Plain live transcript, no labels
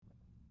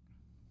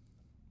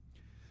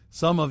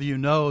Some of you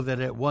know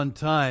that at one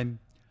time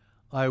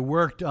I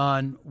worked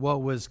on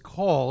what was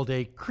called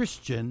a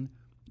Christian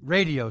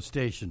radio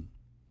station.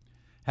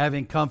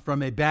 Having come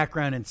from a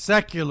background in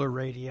secular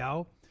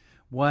radio,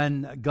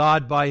 when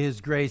God by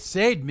His grace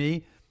saved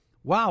me,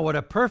 wow, what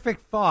a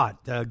perfect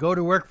thought. Go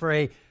to work for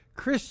a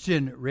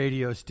Christian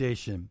radio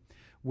station.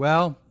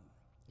 Well,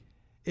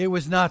 it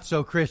was not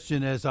so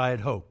Christian as I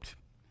had hoped.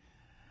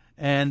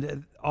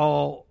 And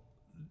all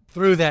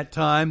through that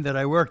time that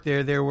I worked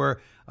there were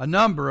a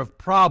number of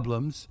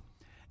problems.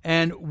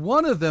 And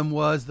one of them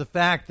was the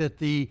fact that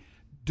the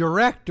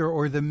director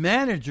or the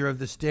manager of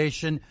the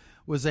station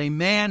was a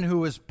man who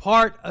was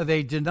part of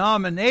a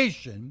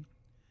denomination.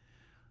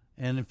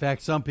 And in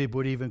fact, some people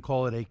would even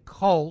call it a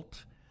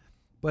cult.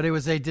 But it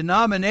was a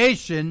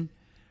denomination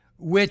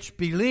which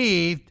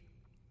believed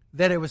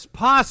that it was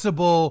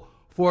possible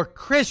for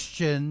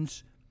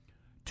Christians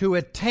to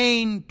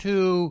attain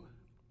to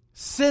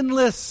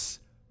sinless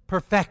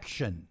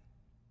perfection.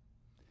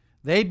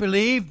 They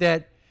believed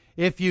that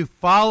if you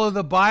follow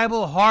the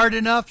Bible hard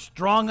enough,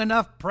 strong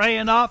enough, pray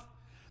enough,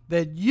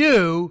 that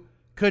you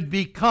could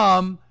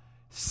become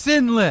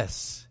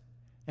sinless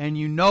and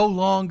you no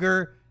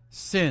longer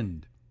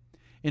sinned.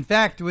 In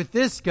fact, with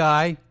this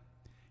guy,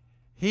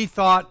 he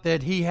thought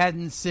that he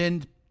hadn't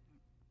sinned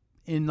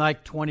in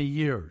like 20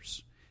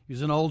 years. He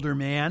was an older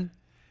man,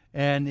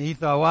 and he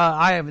thought, well,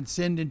 I haven't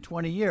sinned in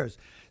 20 years.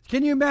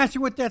 Can you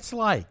imagine what that's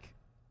like?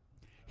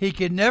 He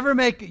could never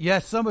make,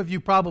 yes, some of you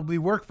probably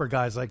work for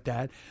guys like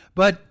that,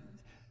 but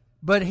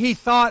he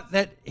thought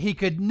that he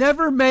could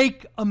never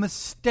make a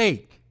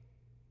mistake.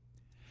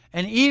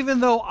 And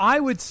even though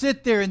I would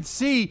sit there and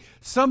see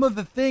some of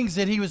the things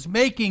that he was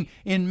making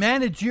in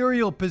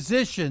managerial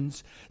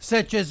positions,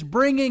 such as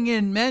bringing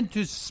in men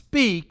to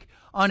speak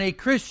on a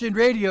Christian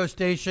radio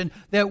station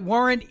that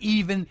weren't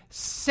even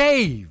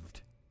saved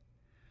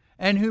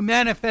and who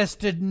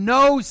manifested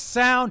no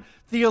sound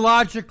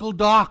theological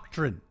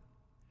doctrine.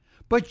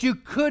 But you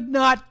could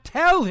not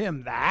tell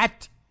him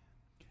that,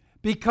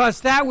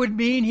 because that would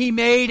mean he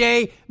made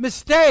a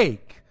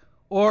mistake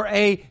or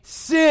a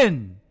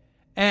sin,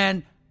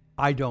 and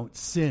I don't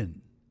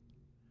sin.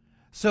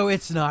 So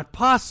it's not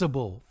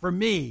possible for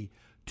me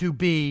to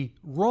be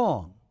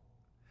wrong.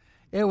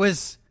 It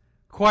was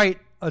quite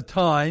a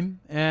time,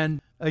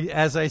 and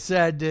as I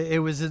said,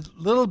 it was a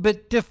little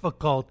bit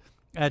difficult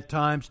at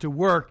times to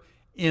work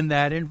in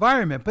that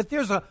environment. But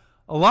there's a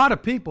lot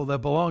of people that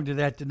belong to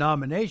that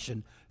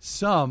denomination,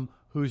 some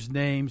whose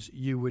names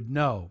you would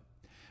know.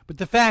 But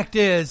the fact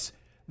is,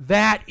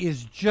 that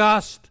is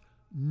just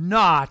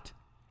not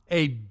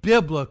a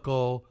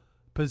biblical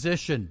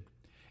position.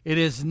 It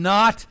is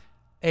not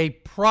a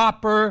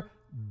proper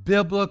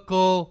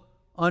biblical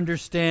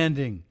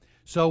understanding.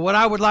 So what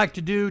I would like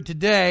to do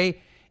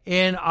today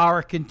in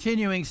our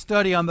continuing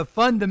study on the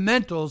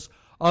fundamentals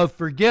of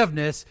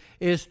forgiveness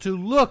is to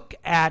look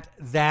at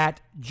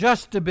that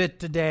just a bit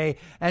today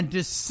and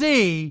to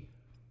see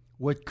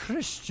what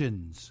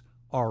Christians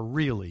are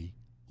really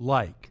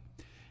like.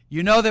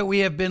 You know that we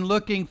have been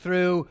looking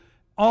through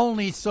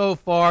only so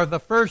far the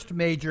first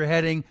major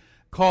heading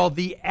called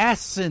the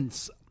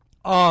essence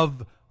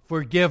of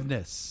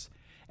forgiveness.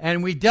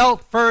 And we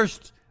dealt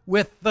first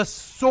with the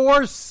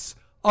source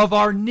of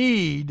our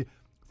need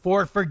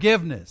for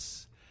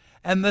forgiveness.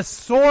 And the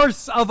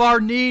source of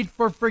our need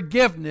for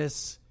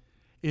forgiveness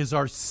is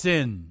our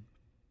sin.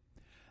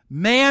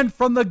 Man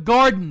from the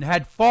garden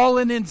had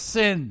fallen in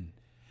sin,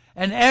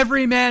 and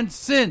every man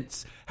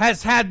since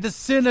has had the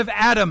sin of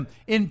Adam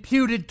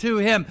imputed to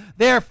him.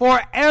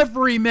 Therefore,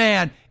 every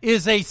man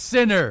is a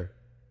sinner.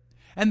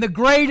 And the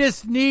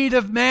greatest need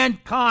of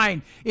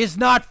mankind is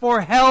not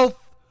for health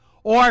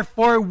or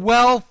for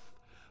wealth,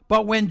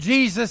 but when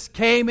Jesus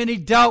came and he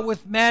dealt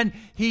with men,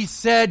 he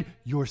said,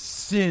 your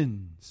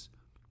sins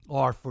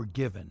are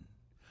forgiven.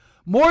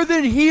 More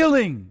than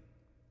healing,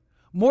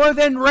 more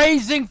than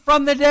raising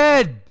from the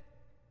dead,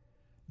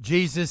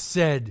 Jesus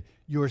said,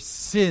 your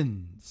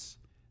sins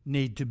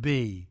need to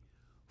be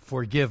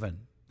forgiven.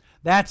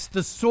 That's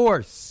the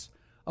source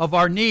of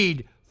our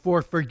need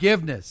for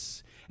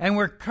forgiveness. And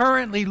we're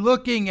currently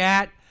looking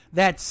at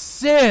that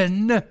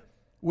sin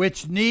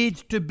which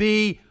needs to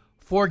be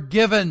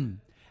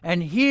forgiven.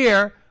 And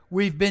here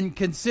we've been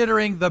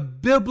considering the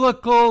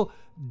biblical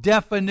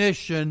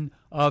definition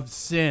of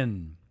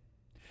sin.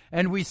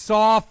 And we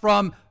saw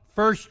from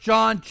 1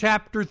 John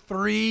chapter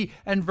 3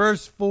 and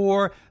verse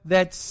 4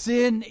 that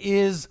sin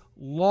is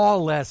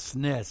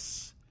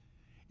lawlessness.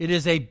 It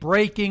is a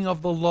breaking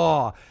of the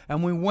law.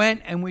 And we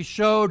went and we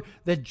showed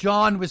that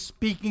John was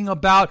speaking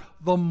about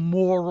the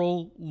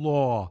moral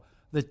law,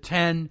 the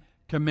 10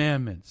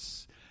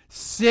 Commandments.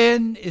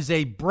 Sin is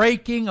a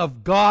breaking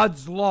of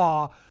God's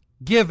law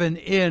given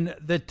in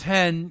the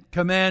 10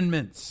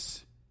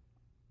 Commandments.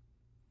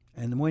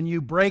 And when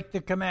you break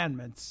the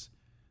commandments,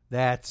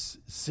 that's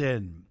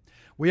sin.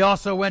 We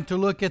also went to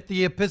look at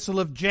the Epistle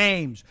of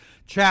James,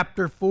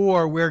 chapter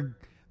 4, where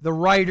the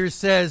writer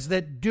says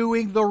that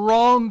doing the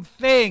wrong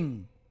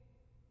thing,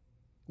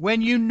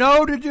 when you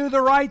know to do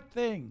the right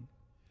thing,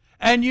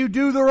 and you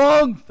do the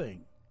wrong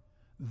thing,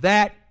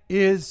 That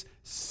is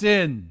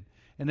sin.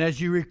 And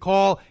as you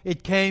recall,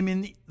 it came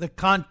in the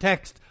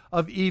context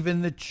of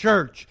even the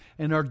church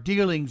and our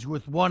dealings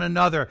with one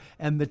another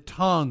and the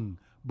tongue,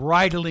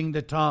 bridling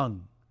the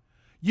tongue.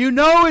 You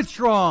know it's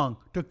wrong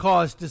to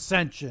cause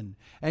dissension,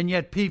 and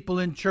yet people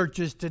in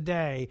churches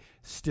today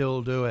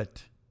still do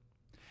it.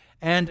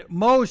 And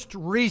most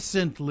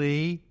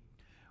recently,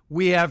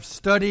 we have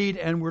studied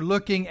and we're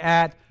looking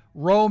at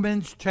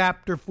Romans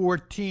chapter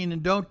 14.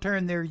 And don't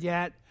turn there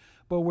yet,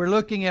 but we're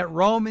looking at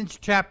Romans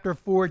chapter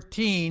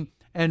 14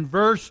 and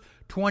verse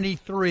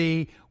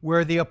 23,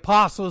 where the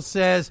apostle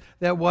says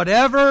that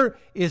whatever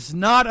is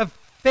not of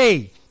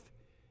faith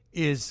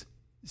is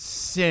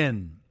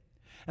sin.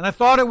 And I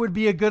thought it would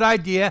be a good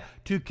idea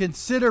to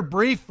consider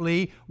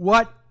briefly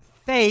what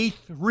faith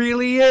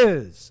really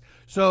is.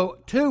 So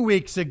 2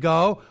 weeks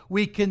ago,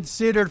 we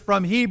considered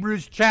from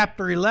Hebrews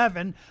chapter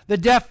 11 the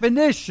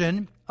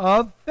definition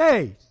of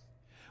faith,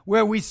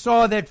 where we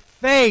saw that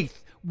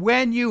faith,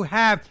 when you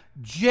have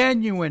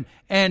genuine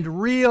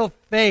and real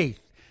faith,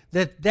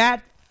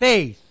 that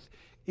faith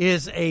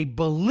is a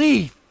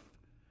belief,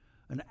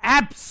 an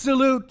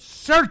absolute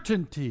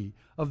certainty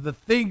of the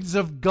things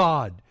of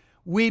God.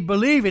 We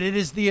believe it. It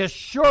is the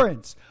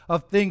assurance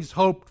of things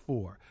hoped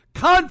for.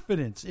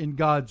 Confidence in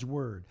God's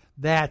word.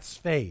 That's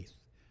faith.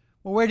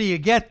 Well, where do you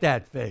get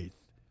that faith?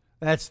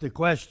 That's the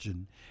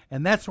question.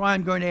 And that's why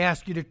I'm going to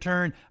ask you to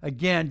turn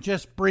again,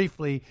 just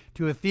briefly,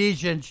 to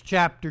Ephesians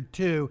chapter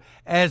 2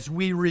 as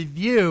we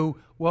review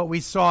what we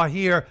saw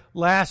here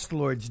last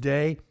Lord's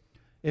Day.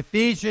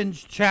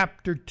 Ephesians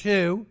chapter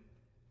 2.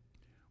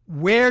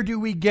 Where do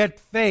we get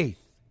faith?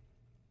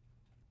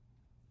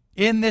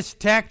 In this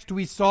text,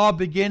 we saw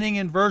beginning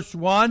in verse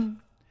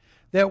 1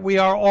 that we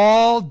are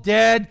all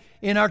dead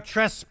in our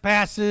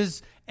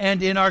trespasses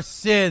and in our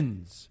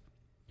sins.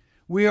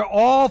 We are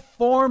all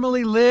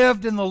formerly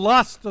lived in the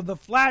lust of the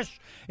flesh,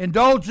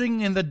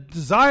 indulging in the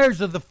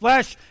desires of the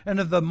flesh and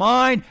of the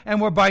mind, and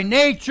were by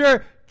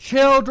nature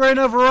children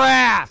of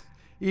wrath,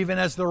 even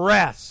as the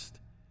rest.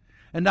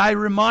 And I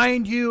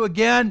remind you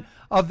again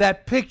of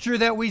that picture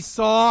that we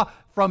saw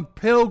from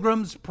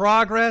Pilgrim's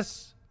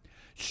Progress,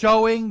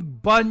 showing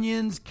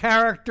Bunyan's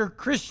character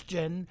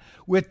Christian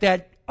with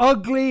that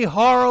ugly,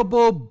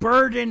 horrible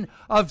burden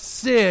of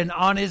sin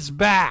on his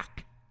back.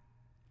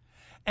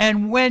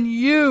 And when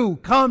you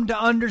come to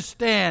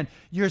understand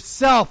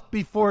yourself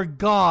before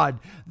God,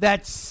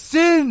 that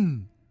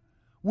sin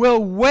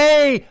will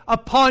weigh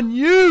upon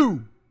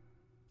you.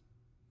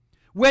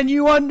 When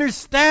you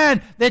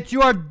understand that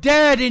you are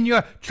dead in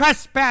your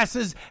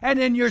trespasses and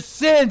in your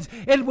sins,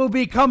 it will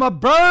become a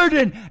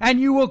burden, and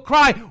you will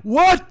cry,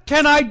 "What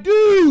can I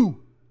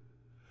do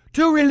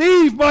to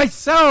relieve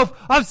myself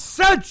of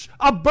such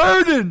a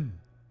burden?"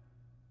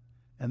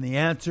 And the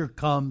answer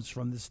comes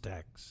from this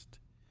text.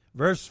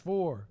 Verse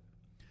 4,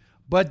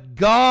 "But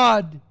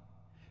God,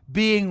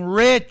 being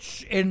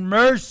rich in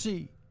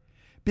mercy,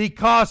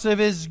 because of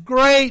his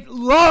great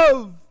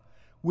love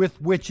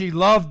with which he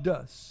loved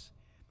us,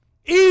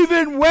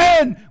 even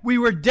when we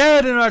were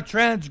dead in our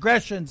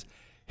transgressions,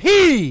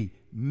 he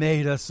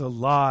made us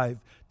alive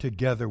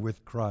together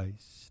with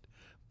Christ.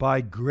 By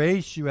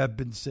grace you have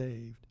been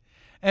saved,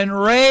 and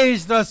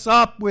raised us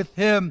up with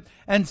him,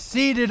 and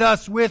seated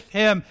us with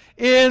him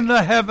in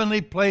the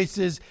heavenly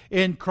places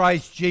in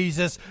Christ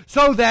Jesus,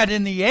 so that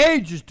in the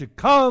ages to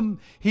come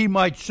he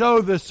might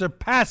show the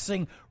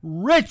surpassing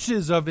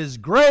riches of his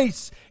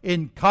grace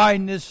in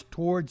kindness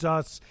towards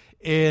us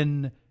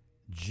in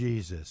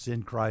Jesus,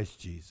 in Christ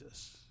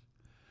Jesus."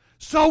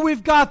 So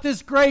we've got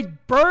this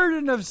great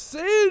burden of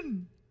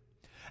sin,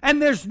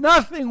 and there's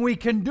nothing we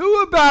can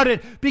do about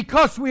it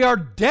because we are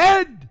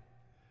dead.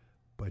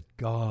 But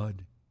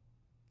God,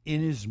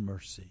 in his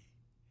mercy,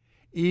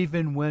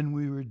 even when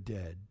we were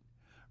dead,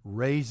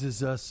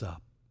 raises us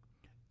up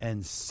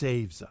and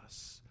saves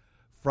us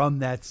from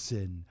that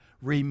sin,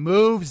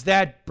 removes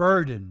that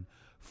burden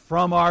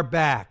from our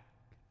back.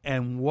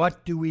 And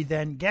what do we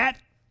then get?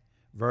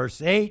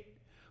 Verse 8,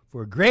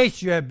 "For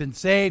grace you have been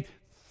saved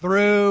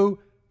through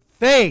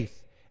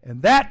faith,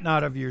 and that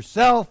not of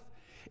yourself.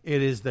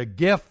 It is the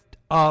gift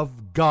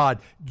of God."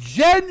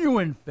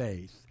 Genuine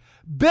faith,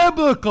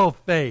 biblical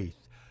faith,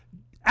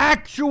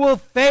 actual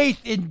faith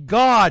in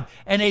God,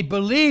 and a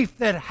belief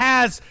that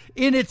has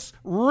in its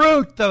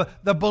root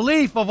the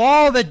belief of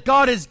all that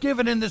God has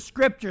given in the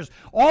Scriptures,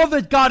 all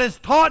that God has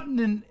taught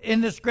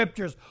in the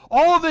Scriptures,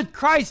 all that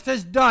Christ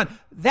has done.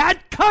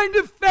 That kind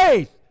of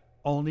faith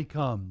only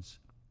comes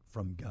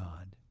from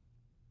God.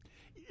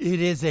 It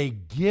is a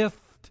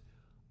gift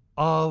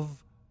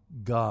of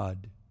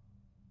God.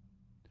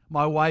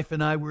 My wife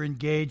and I were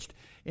engaged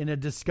in a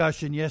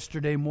discussion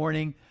yesterday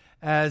morning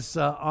as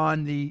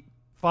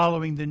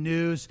following the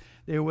news,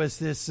 there was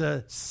this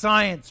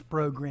science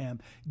program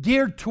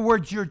geared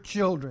towards your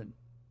children.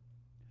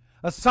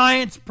 A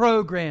science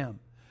program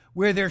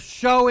where they're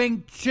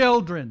showing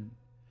children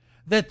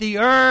that the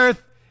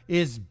earth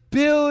is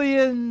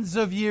billions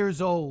of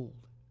years old,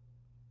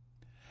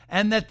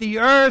 and that the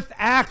earth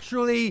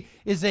actually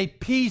is a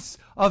piece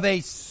of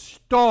a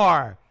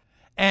star,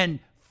 and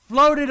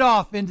floated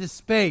off into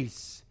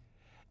space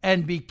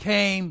and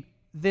became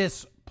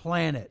this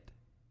planet.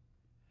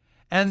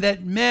 And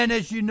that men,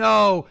 as you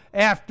know,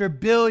 after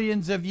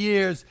billions of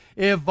years,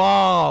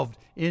 evolved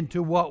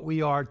into what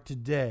we are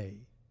today.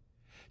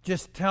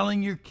 Just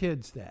telling your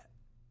kids that.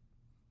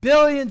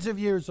 Billions of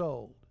years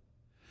old.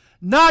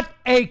 Not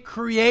a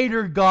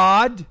creator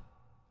God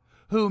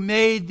who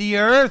made the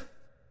earth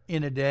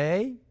in a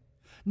day.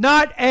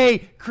 Not a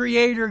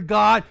creator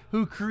God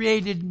who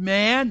created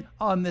man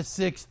on the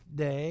sixth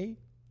day.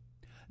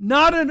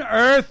 Not an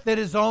earth that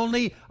is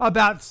only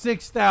about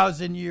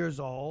 6,000 years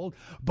old,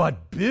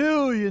 but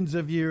billions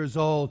of years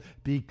old,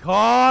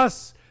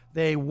 because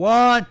they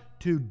want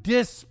to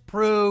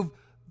disprove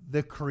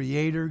the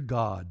creator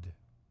God.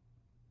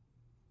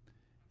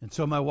 And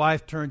so my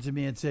wife turned to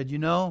me and said,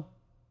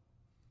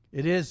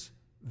 it is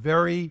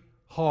very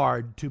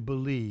hard to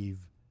believe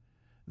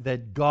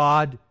that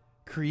God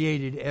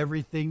created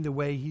everything the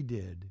way he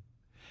did,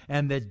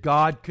 and that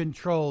God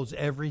controls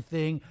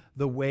everything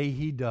the way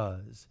he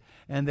does,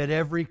 and that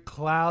every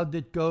cloud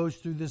that goes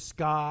through the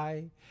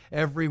sky,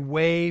 every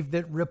wave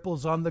that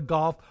ripples on the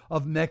Gulf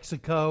of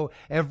Mexico,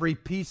 every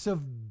piece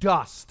of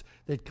dust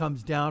that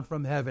comes down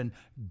from heaven,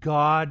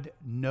 God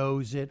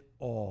knows it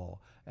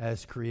all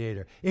as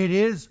creator. It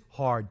is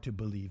hard to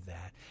believe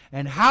that.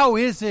 And how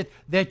is it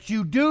that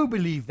you do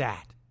believe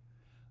that?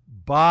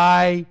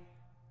 By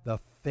the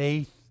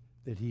faith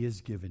that he has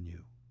given you.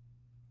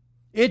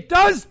 It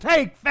does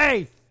take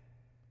faith.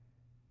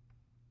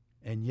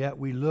 And yet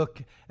we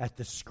look at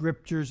the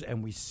scriptures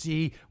and we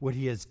see what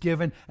he has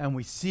given and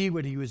we see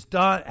what he has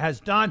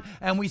done,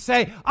 and we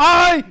say,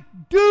 I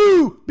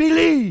do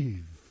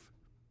believe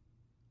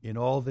in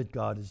all that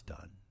God has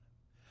done.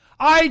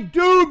 I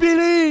do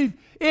believe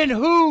in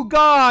who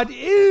God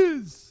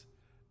is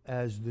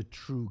as the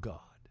true God.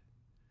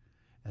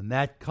 And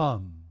that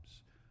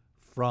comes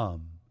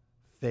from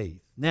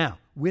faith. Now,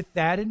 with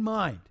that in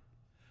mind,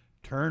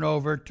 turn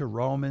over to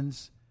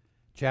Romans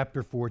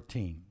chapter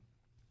 14.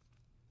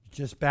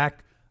 Just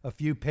back a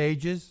few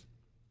pages.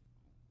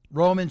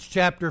 Romans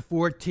chapter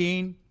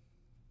 14.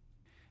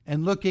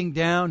 And looking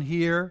down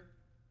here,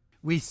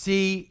 we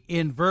see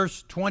in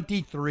verse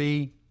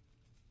 23,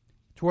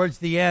 towards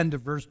the end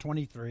of verse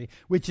 23,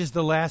 which is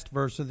the last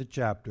verse of the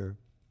chapter,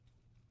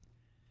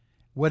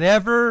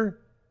 whatever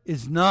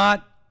is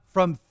not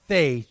from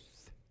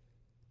faith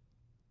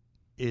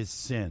is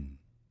sin.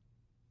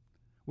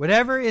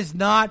 Whatever is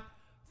not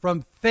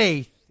from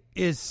faith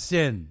is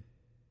sin.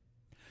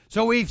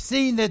 So we've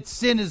seen that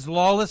sin is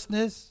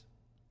lawlessness,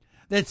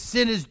 that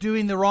sin is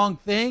doing the wrong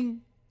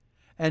thing,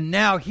 and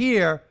now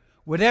here,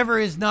 whatever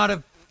is not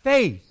of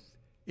faith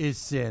is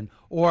sin,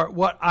 or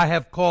what I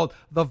have called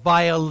the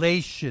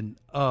violation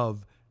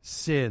of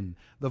sin,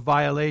 the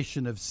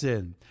violation of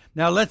sin.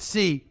 Now let's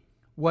see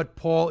what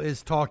Paul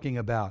is talking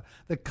about.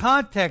 The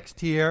context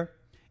here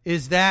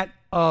is that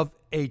of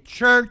a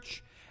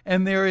church,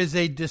 and there is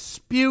a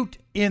dispute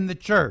in the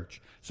church.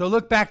 So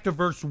look back to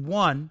verse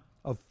 1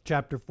 of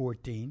chapter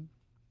 14.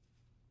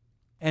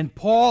 And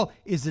Paul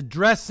is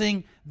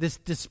addressing this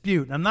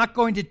dispute. I'm not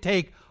going to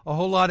take a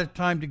whole lot of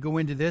time to go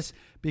into this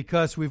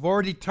because we've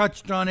already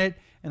touched on it,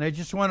 and I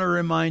just want to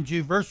remind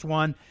you, verse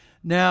 1,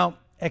 now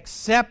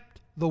accept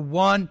the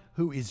one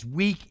who is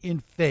weak in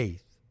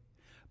faith,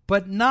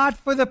 but not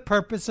for the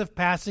purpose of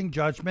passing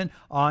judgment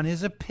on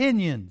his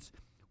opinions.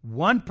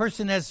 One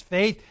person has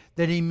faith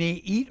that he may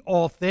eat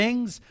all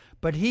things,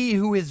 but he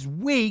who is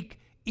weak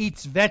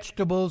eats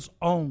vegetables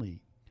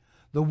only.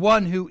 The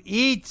one who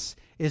eats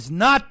is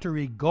not to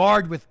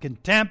regard with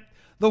contempt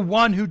the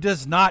one who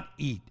does not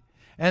eat,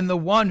 and the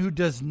one who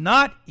does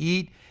not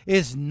eat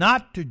is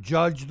not to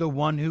judge the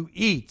one who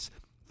eats,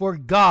 for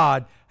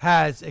God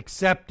has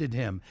accepted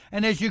him.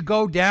 And as you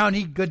go down,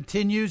 he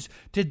continues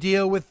to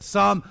deal with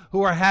some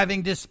who are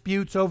having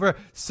disputes over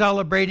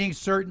celebrating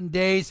certain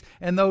days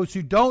and those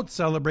who don't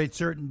celebrate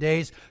certain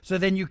days. So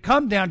then you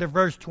come down to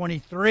verse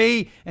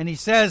 23, and he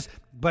says,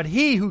 but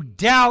he who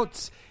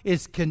doubts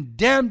is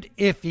condemned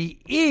if he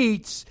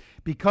eats,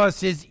 because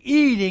his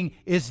eating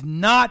is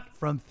not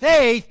from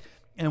faith,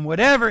 and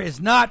whatever is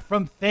not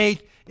from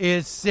faith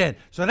is sin.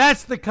 So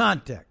that's the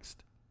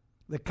context.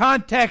 The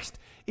context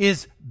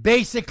is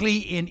basically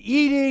in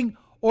eating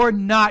or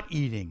not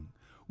eating.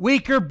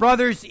 Weaker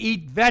brothers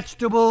eat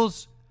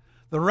vegetables.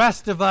 The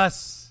rest of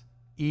us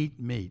eat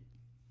meat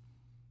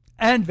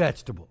and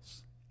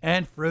vegetables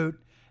and fruit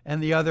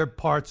and the other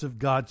parts of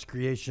God's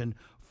creation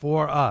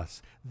for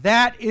us.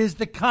 That is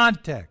the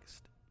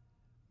context.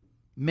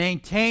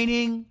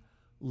 Maintaining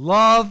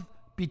love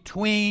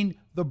between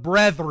the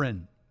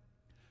brethren.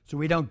 So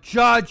we don't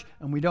judge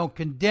and we don't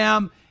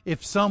condemn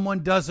if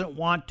someone doesn't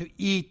want to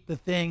eat the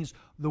things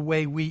the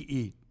way we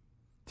eat.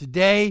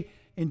 Today,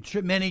 in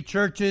many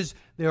churches,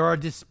 there are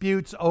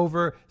disputes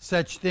over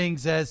such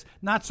things as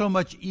not so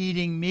much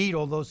eating meat,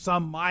 although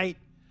some might.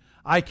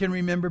 I can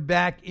remember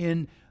back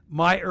in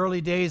my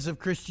early days of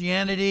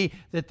Christianity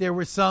that there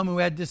were some who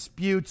had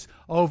disputes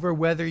over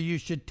whether you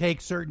should take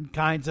certain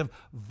kinds of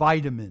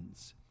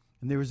vitamins.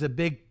 And there was a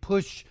big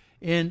push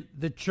in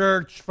the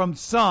church from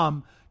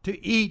some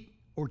to eat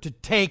or to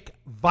take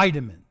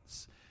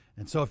vitamins.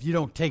 And so if you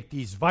don't take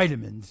these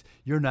vitamins,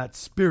 you're not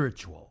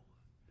spiritual.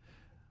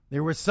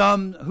 There were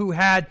some who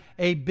had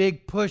a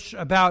big push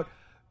about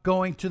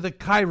going to the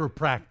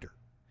chiropractor.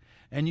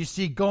 And you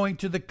see, going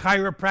to the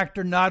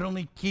chiropractor not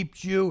only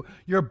keeps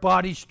your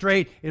body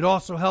straight, it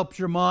also helps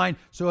your mind.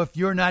 So if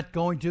you're not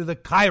going to the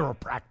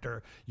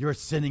chiropractor, you're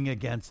sinning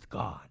against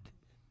God.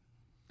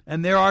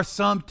 And there are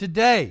some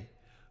today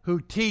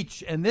who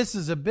teach, and this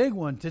is a big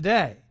one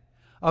today,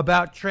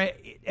 about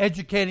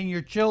educating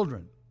your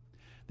children,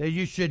 that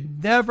you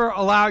should never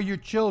allow your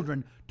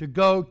children to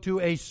go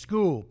to a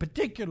school,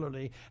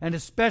 particularly and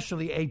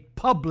especially a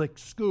public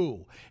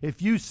school.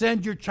 If you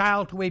send your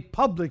child to a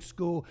public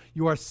school,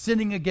 you are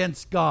sinning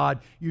against God.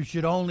 You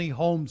should only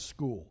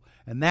homeschool.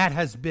 And that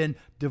has been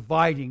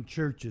dividing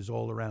churches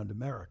all around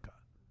America.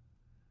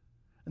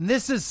 And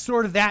this is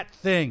sort of that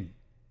thing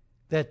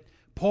that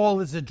Paul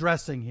is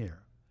addressing here.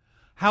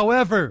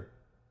 However,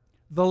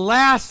 the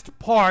last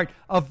part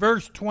of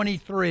verse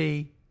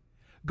 23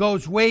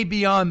 goes way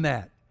beyond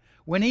that.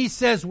 When he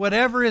says,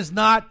 whatever is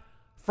not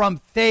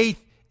from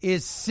faith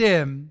is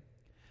sin,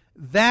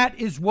 that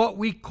is what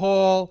we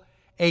call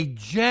a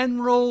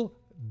general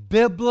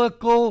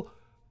biblical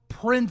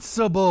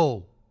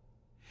principle.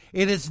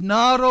 It is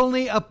not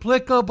only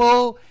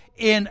applicable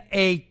in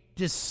a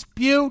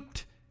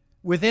dispute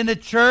within a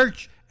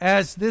church,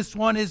 as this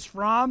one is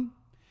from,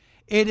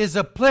 it is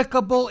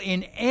applicable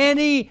in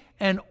any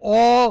and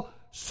all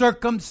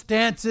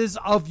circumstances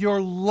of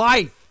your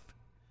life,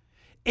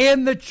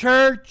 in the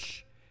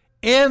church,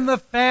 in the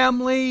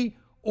family,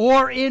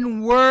 or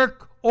in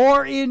work,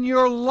 or in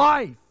your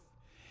life.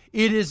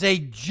 It is a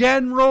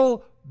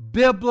general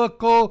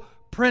biblical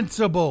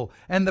principle.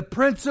 And the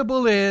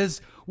principle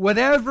is,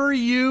 whatever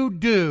you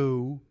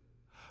do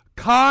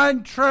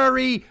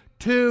contrary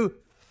to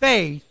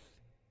faith,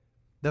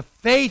 the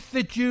faith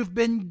that you've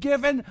been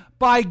given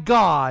by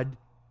God,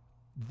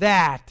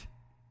 that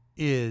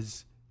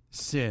is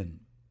sin.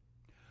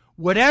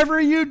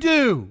 Whatever you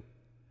do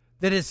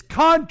that is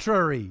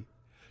contrary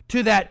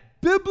to that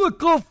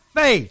biblical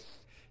faith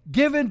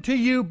given to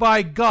you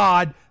by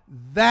God,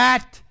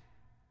 that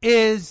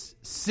is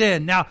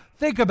sin. Now,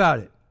 think about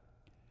it.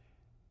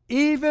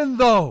 Even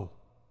though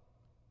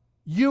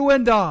you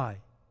and I,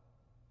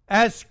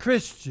 as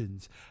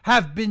Christians,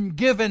 have been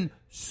given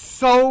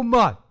so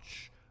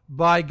much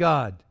by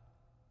God,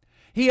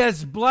 He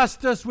has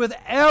blessed us with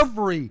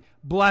every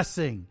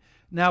blessing.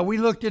 Now, we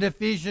looked at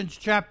Ephesians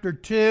chapter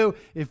 2.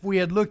 If we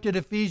had looked at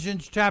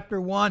Ephesians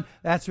chapter 1,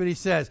 that's what he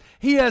says.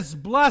 He has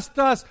blessed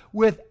us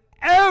with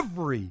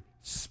every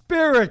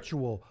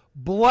spiritual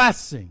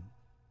blessing.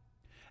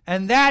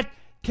 And that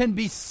can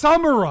be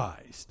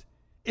summarized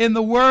in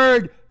the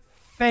word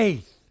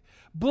faith.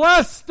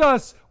 Blessed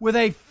us with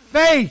a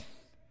faith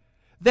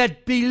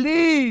that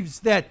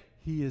believes that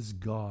He is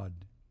God,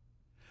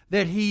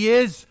 that He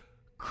is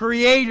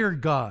Creator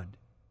God,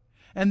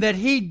 and that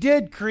He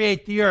did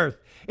create the earth.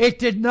 It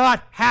did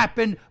not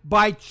happen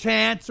by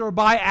chance or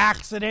by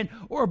accident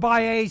or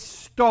by a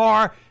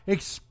star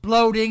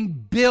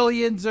exploding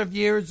billions of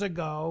years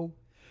ago.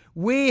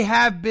 We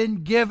have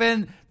been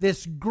given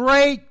this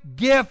great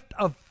gift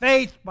of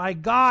faith by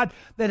God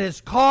that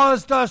has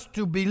caused us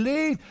to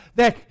believe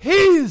that He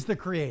is the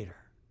Creator,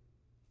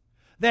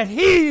 that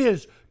He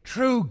is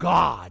true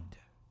God,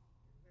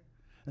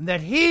 and that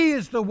He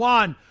is the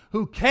one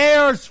who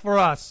cares for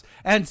us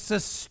and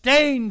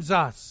sustains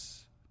us.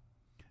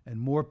 And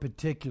more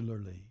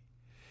particularly,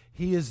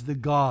 He is the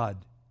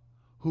God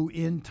who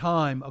in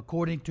time,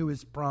 according to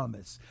His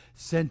promise,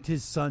 sent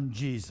His Son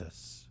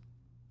Jesus,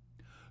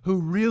 who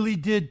really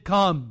did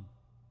come,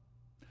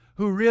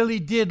 who really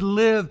did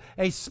live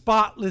a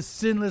spotless,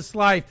 sinless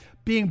life,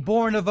 being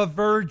born of a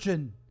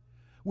virgin,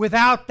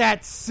 without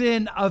that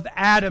sin of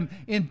Adam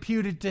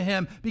imputed to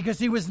Him, because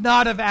He was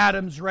not of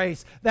Adam's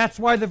race. That's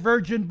why the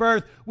virgin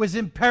birth was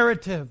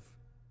imperative.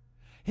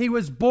 He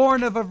was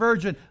born of a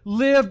virgin,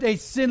 lived a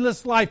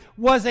sinless life,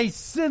 was a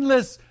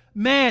sinless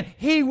man.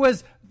 He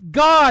was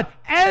God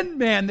and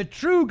man, the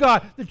true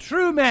God, the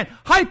true man,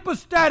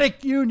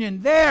 hypostatic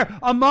union there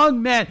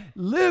among men,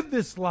 lived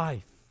this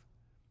life,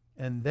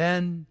 and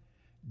then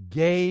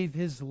gave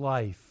His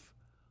life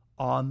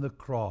on the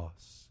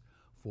cross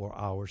for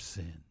our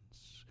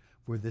sins,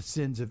 for the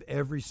sins of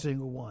every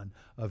single one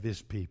of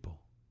His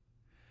people.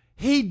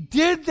 He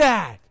did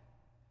that,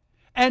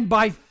 and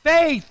by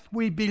faith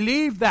we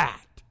believe that.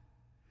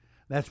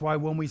 That's why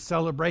when we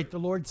celebrate the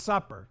Lord's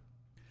Supper,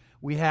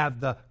 we have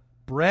the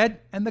bread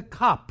and the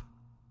cup,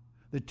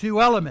 the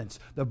two elements,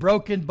 the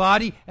broken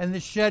body and the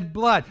shed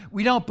blood.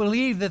 We don't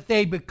believe that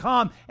they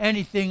become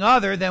anything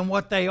other than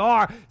what they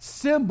are,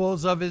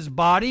 symbols of His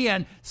body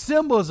and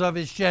symbols of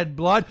His shed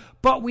blood,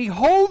 but we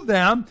hold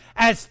them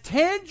as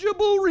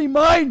tangible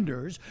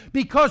reminders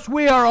because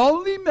we are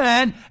only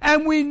men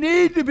and we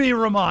need to be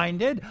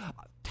reminded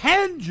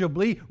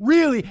tangibly,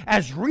 really,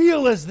 as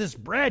real as this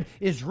bread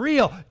is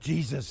real,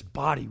 Jesus'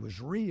 body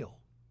was real.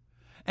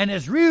 And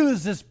as real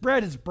as this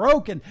bread is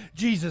broken,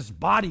 Jesus'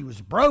 body was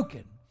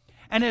broken.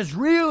 And as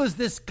real as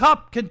this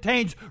cup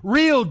contains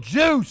real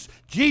juice,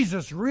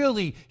 Jesus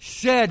really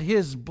shed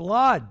his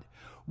blood.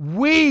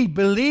 We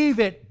believe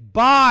it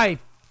by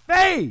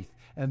faith,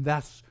 and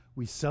thus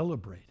we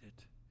celebrate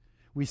it.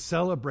 We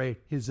celebrate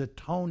his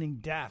atoning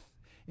death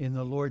in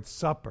the Lord's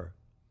Supper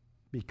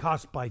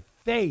because by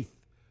faith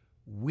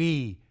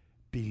we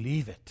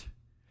believe it.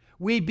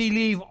 We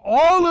believe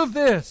all of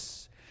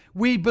this.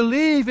 We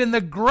believe in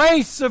the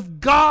grace of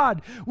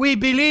God. We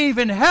believe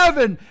in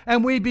heaven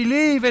and we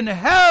believe in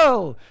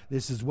hell.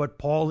 This is what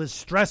Paul is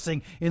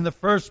stressing in the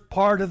first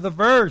part of the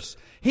verse.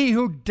 He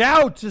who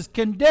doubts is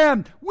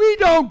condemned. We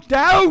don't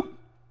doubt.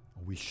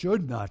 We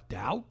should not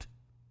doubt.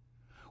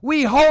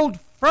 We hold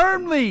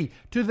firmly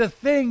to the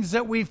things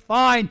that we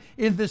find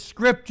in the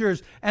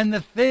Scriptures and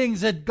the things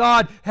that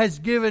God has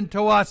given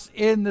to us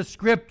in the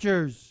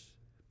Scriptures.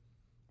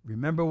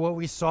 Remember what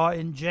we saw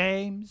in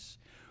James?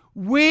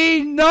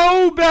 We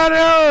know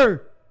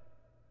better.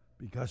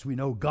 Because we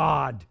know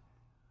God,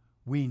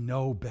 we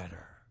know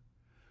better.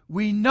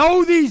 We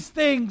know these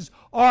things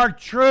are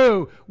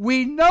true.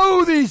 We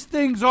know these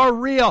things are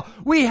real.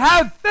 We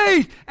have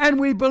faith and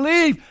we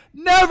believe.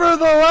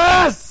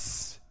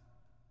 Nevertheless,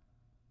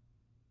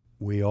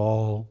 we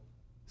all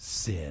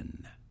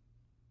sin.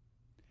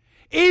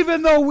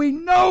 Even though we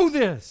know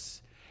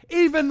this,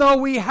 even though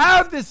we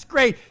have this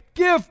great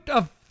gift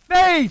of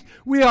faith,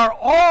 we are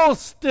all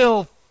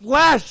still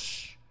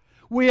flesh.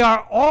 We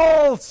are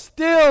all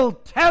still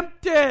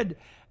tempted,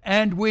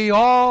 and we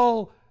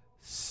all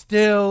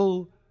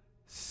still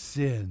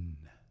sin.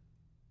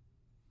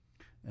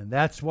 And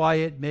that's why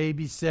it may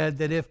be said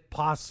that if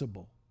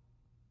possible,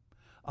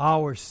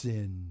 our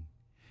sin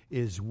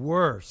is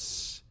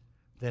worse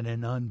than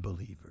an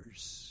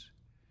unbeliever's,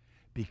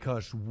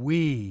 because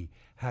we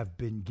have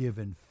been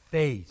given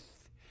faith.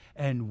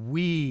 And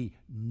we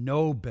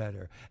know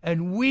better.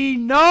 And we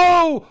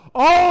know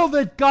all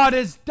that God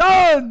has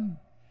done.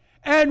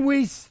 And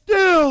we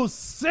still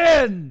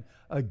sin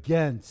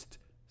against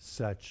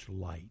such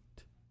light.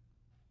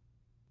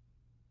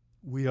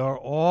 We are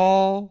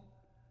all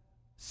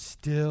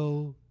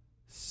still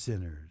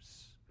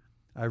sinners.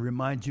 I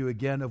remind you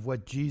again of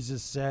what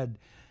Jesus said,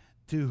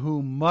 to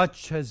whom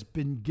much has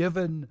been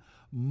given,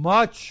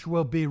 much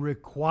will be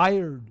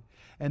required.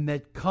 And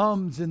that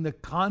comes in the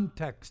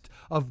context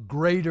of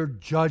greater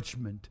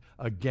judgment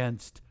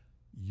against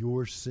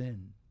your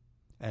sin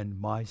and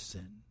my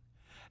sin.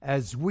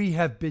 As we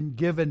have been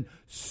given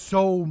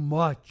so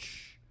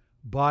much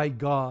by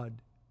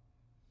God,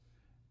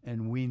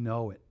 and we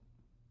know it.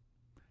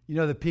 You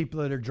know, the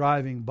people that are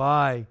driving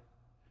by,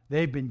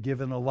 they've been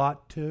given a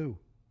lot too.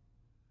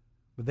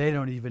 But they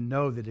don't even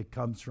know that it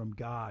comes from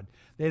God.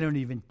 They don't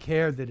even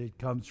care that it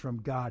comes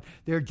from God.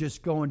 They're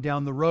just going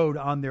down the road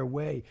on their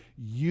way.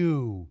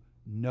 You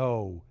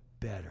know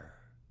better.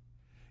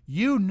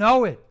 You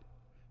know it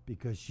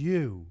because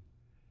you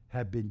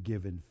have been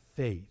given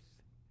faith.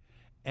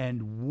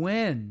 And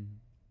when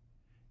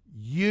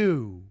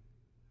you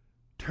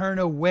turn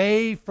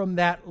away from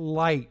that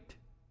light,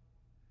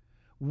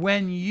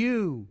 when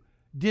you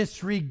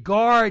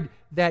disregard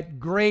that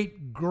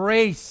great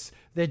grace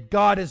that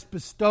God has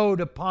bestowed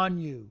upon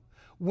you,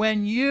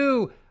 when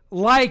you,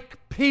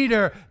 like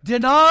Peter,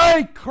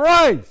 deny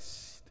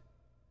Christ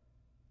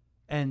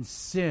and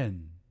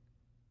sin,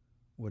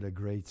 what a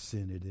great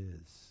sin it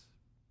is.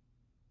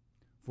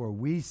 For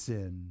we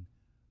sin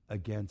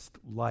against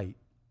light.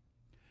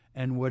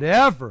 And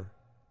whatever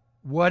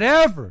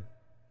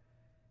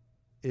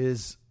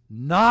is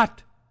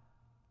not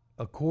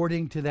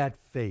according to that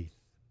faith,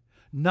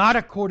 not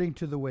according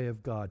to the way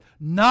of God,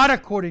 not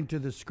according to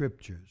the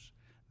Scriptures,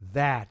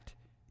 that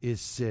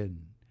is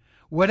sin.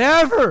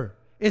 Whatever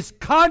is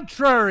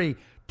contrary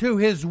to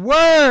His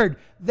Word,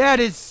 that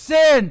is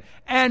sin,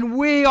 and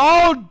we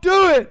all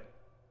do it.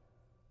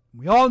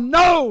 We all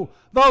know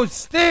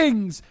those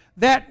things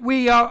that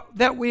we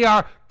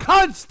are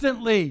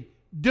constantly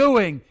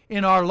doing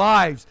in our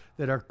lives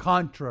that are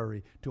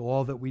contrary to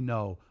all that we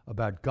know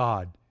about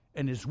God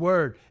and His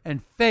Word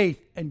and faith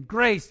and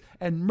grace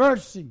and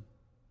mercy.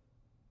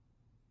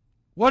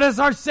 What has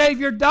our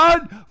Savior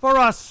done for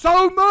us?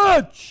 So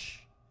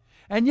much!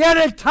 And yet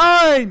at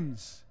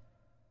times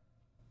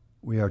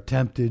we are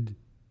tempted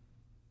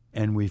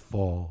and we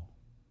fall.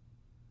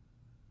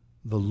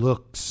 The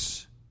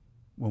looks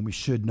when we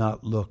should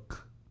not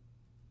look.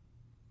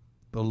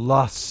 The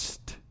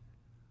lust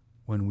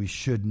when we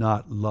should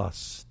not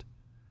lust.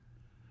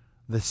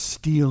 The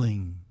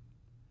stealing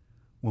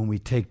when we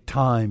take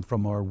time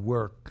from our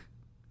work.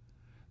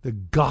 The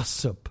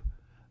gossip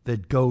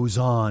that goes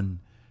on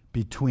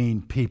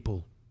between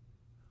people.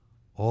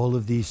 All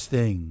of these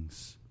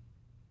things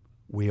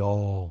we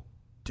all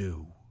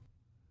do.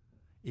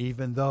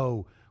 Even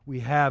though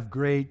we have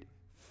great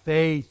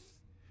faith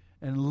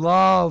and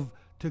love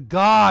to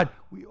God,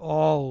 we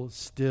all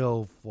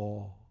still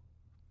fall.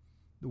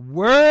 The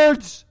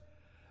words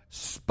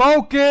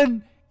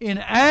spoken in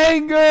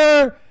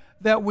anger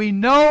that we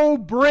know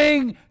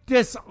bring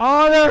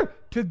dishonor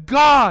to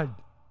God.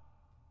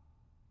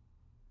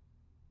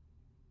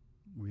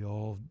 We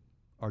all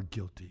are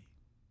guilty.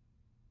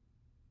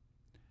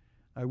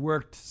 I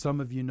worked, some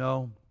of you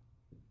know,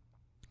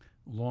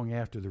 long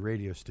after the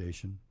radio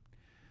station,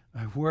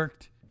 I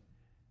worked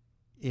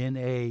in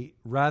a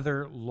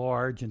rather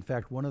large, in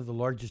fact, one of the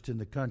largest in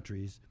the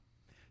country's,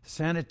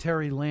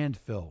 sanitary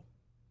landfill,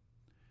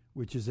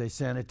 which is a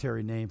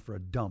sanitary name for a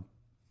dump.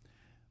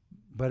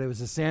 But it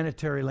was a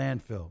sanitary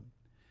landfill.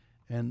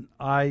 And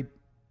I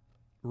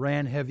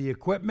ran heavy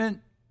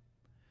equipment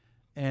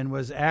and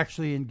was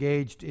actually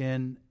engaged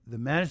in the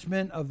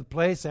management of the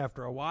place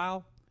after a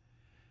while.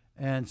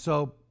 And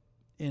so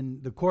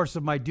in the course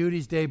of my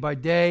duties day by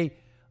day,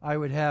 I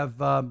would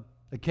have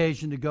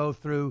occasion to go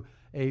through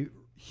a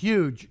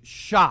huge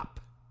shop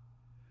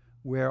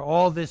where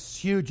all this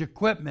huge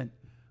equipment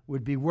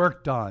would be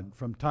worked on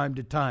from time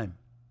to time.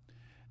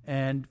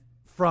 And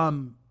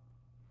from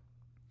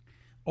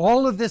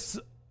all of this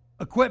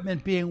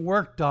equipment being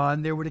worked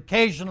on, there would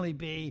occasionally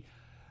be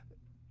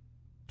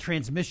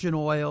transmission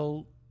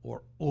oil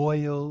or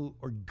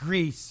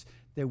grease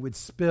that would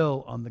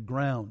spill on the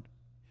ground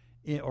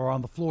or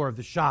on the floor of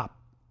the shop.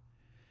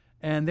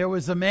 And there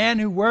was a man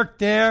who worked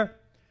there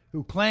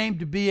who claimed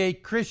to be a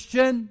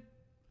Christian,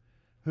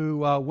 who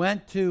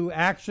went to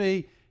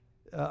actually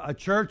a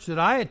church that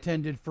I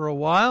attended for a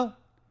while.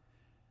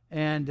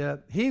 And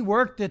he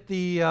worked at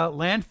the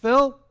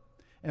landfill.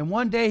 And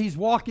one day he's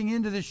walking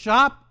into the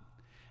shop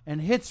and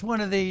hits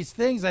one of these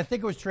things. I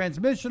think it was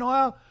transmission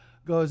oil.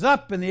 Goes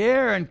up in the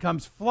air and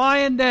comes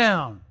flying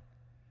down.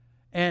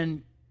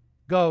 And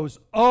goes,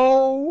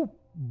 oh,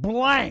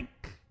 blank.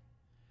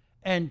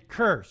 And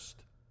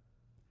cursed.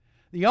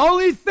 The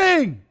only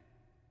thing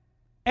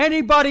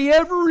anybody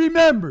ever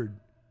remembered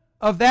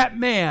of that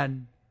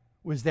man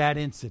was that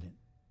incident.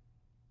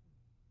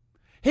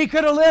 He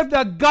could have lived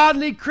a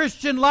godly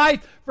Christian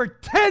life for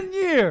 10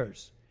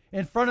 years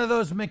in front of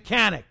those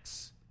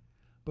mechanics,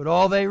 but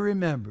all they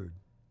remembered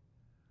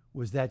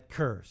was that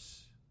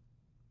curse.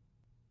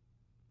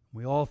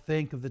 We all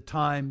think of the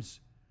times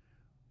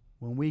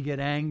when we get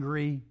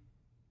angry,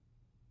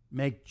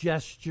 make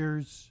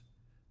gestures,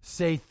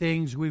 say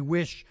things we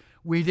wish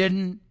we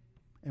didn't,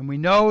 and we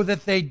know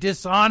that they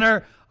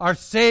dishonor our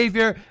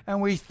Savior,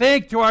 and we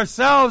think to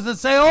ourselves and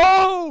say,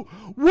 oh,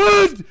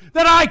 would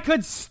that I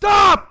could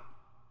stop.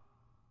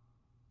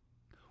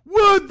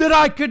 Would that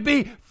I could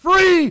be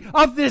free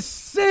of this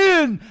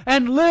sin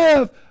and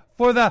live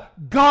for the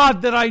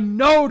God that I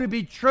know to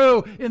be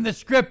true in the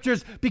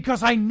Scriptures,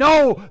 because I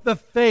know the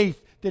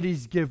faith that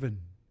He's given.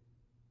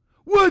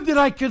 Would that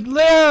I could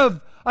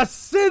live a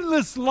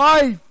sinless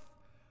life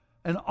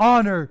and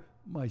honor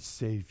my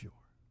Savior.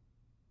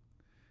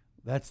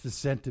 That's the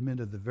sentiment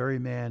of the very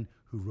man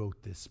who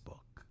wrote this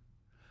book.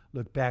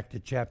 Look back to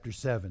chapter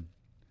 7,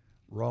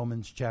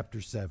 Romans chapter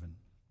 7.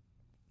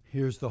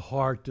 Here's the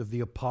heart of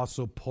the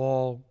Apostle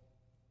Paul.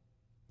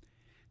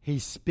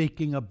 He's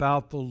speaking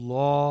about the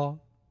law.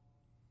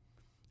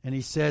 And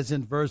he says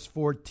in verse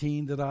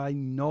 14 that I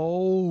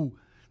know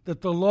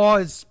that the law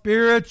is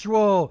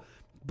spiritual,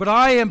 but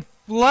I am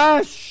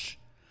flesh,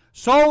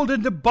 sold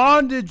into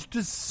bondage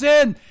to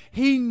sin.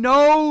 He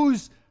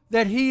knows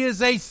that he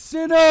is a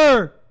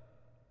sinner,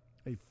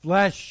 a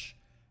flesh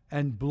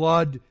and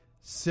blood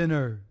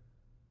sinner.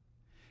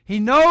 He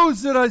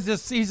knows that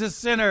he's a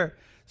sinner,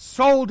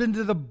 sold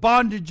into the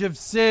bondage of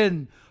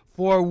sin.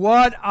 For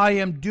what I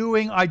am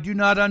doing I do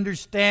not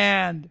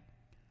understand.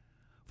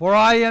 For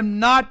I am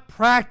not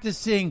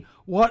practicing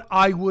what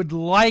I would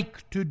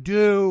like to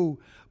do,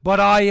 but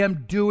I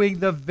am doing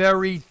the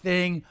very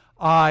thing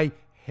I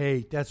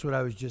hate. That's what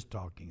I was just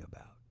talking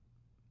about.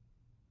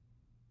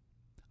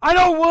 I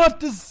don't want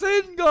to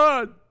sin,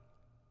 God.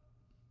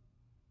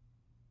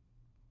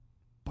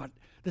 But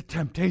the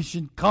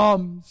temptation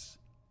comes,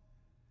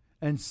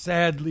 and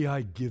sadly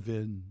I give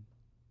in.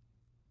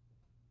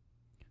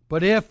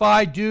 But if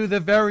I do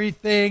the very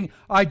thing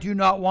I do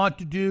not want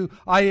to do,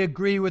 I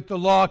agree with the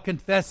law,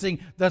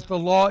 confessing that the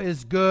law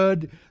is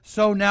good.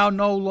 So now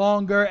no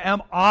longer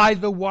am I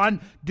the one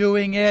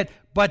doing it,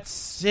 but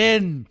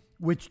sin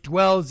which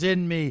dwells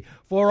in me.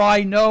 For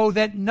I know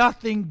that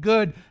nothing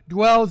good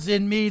dwells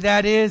in me,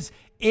 that is,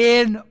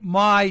 in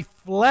my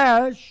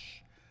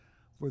flesh.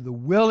 For the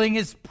willing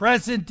is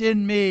present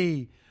in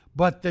me,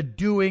 but the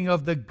doing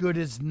of the good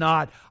is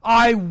not.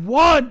 I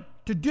want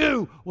to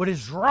do what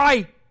is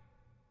right.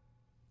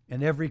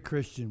 And every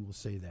Christian will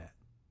say that.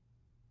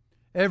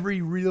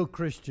 Every real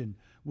Christian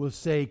will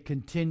say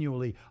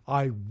continually,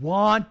 I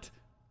want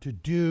to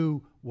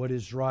do what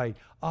is right.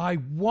 I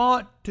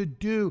want to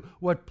do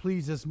what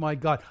pleases my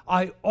God.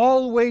 I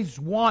always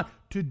want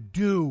to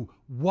do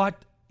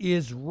what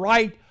is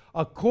right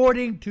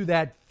according to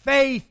that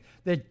faith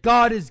that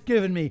God has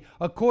given me,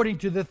 according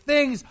to the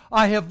things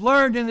I have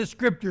learned in the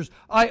Scriptures.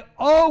 I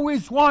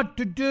always want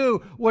to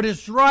do what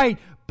is right,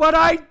 but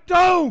I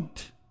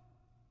don't.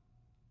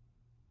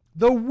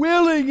 The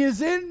willing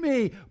is in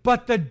me,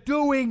 but the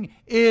doing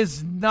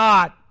is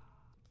not.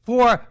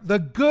 For the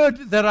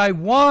good that I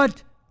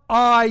want,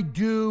 I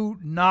do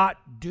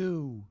not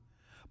do.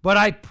 But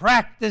I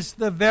practice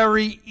the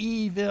very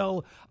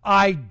evil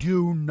I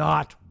do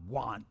not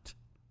want.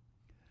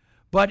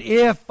 But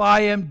if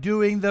I am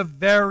doing the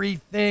very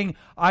thing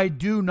I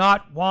do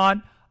not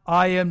want,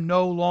 I am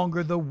no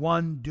longer the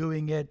one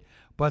doing it,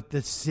 but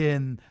the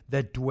sin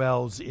that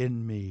dwells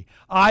in me.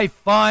 I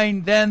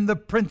find then the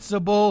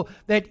principle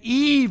that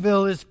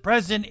evil is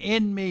present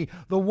in me,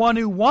 the one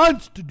who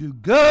wants to do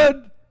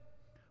good.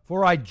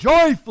 For I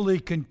joyfully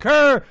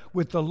concur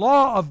with the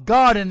law of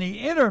God in the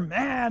inner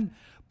man,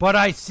 but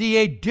I see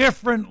a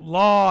different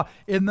law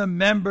in the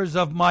members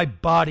of my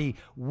body,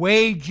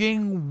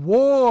 waging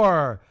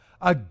war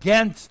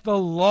against the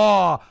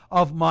law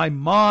of my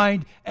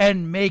mind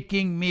and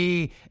making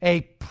me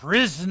a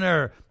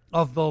prisoner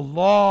of the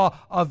law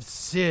of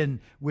sin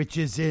which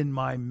is in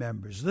my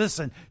members.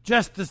 Listen,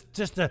 just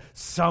to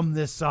sum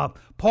this up,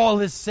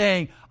 Paul is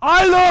saying,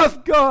 I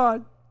love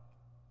God.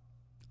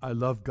 I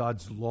love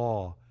God's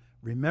law.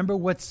 Remember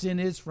what sin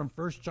is from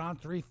 1 John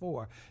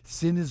 3:4.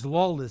 Sin is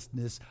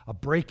lawlessness, a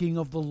breaking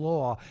of the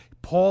law.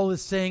 Paul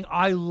is saying,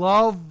 I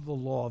love the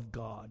law of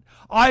God.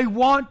 I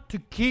want to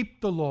keep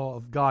the law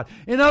of God.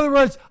 In other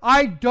words,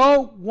 I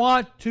don't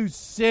want to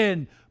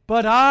sin,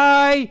 but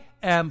I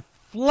am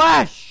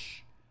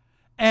flesh,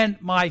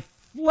 and my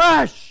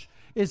flesh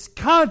is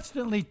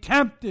constantly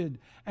tempted,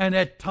 and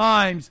at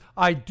times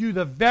I do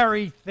the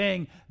very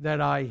thing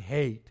that I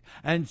hate.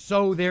 And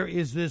so there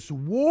is this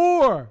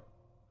war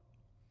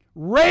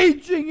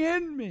raging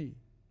in me.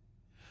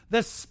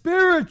 The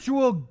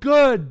spiritual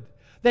good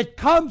that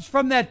comes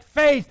from that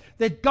faith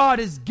that God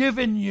has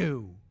given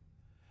you,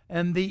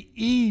 and the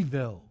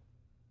evil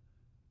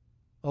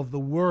of the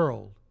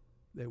world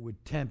that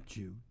would tempt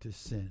you to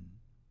sin.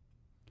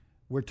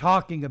 We're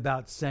talking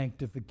about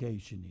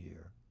sanctification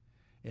here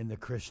in the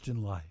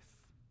Christian life.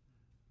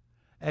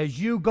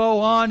 As you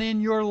go on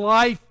in your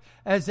life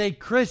as a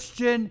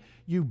Christian,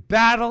 you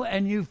battle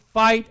and you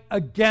fight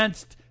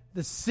against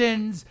the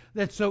sins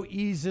that so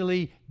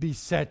easily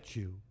beset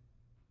you.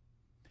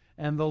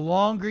 And the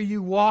longer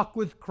you walk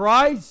with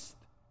Christ,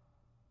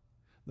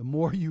 the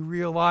more you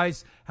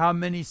realize how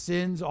many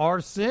sins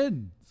are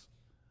sins.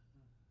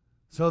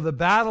 So the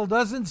battle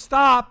doesn't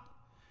stop.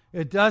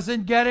 It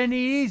doesn't get any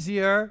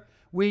easier.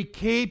 We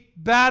keep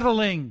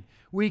battling.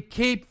 We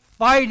keep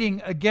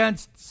fighting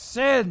against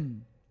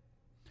sin.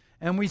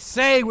 And we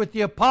say with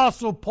the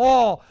Apostle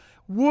Paul,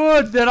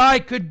 would that I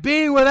could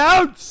be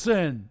without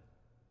sin.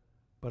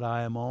 But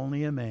I am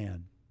only a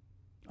man.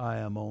 I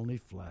am only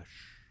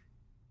flesh.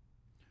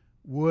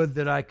 Would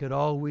that I could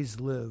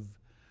always live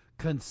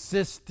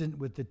consistent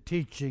with the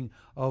teaching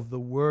of the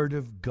Word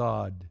of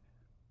God.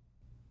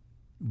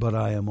 But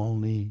I am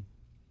only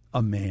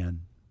a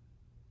man,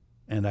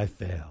 and I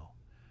fail.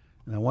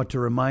 And I want to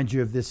remind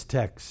you of this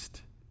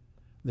text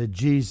that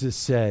Jesus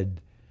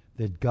said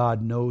that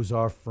God knows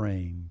our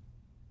frame.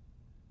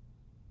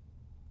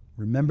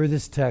 Remember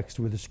this text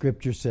where the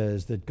Scripture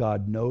says that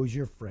God knows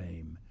your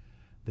frame,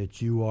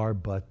 that you are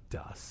but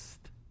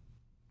dust.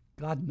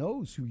 God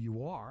knows who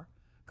you are.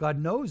 God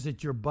knows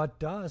that you're but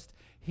dust.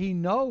 He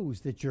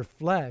knows that you're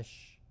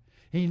flesh.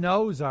 He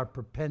knows our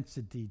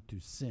propensity to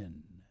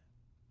sin.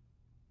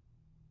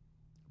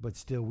 But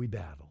still we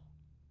battle.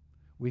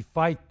 We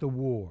fight the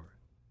war.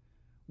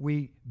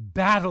 We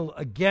battle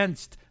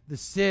against the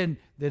sin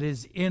that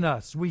is in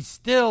us. We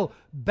still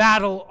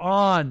battle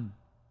on.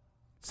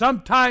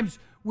 Sometimes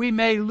we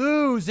may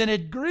lose and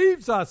it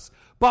grieves us,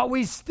 but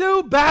we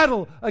still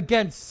battle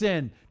against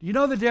sin. Do you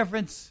know the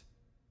difference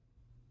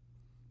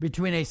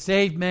between a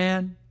saved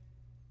man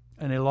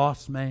and a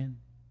lost man?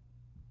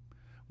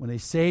 When a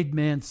saved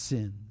man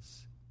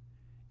sins,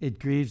 it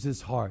grieves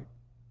his heart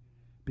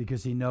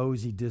because he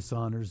knows he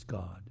dishonors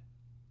God.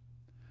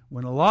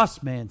 When a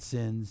lost man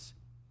sins,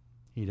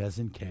 he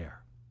doesn't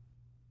care.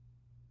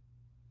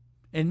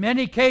 In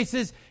many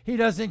cases, he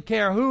doesn't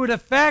care who it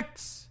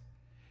affects.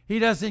 He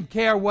doesn't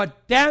care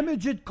what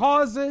damage it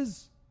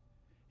causes.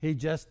 He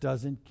just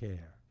doesn't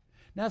care.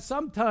 Now,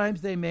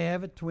 sometimes they may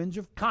have a twinge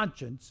of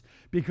conscience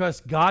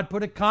because God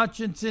put a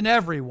conscience in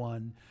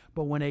everyone.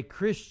 But when a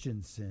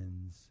Christian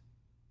sins,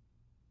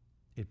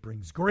 it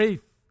brings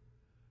grief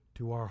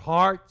to our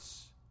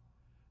hearts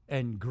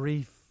and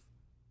grief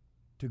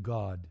to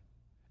God.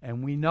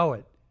 And we know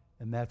it,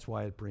 and that's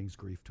why it brings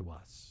grief to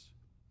us.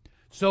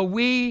 So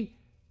we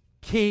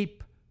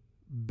keep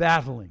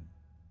battling.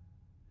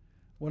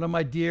 One of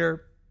my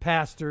dear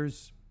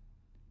pastors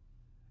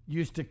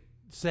used to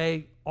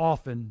say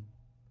often,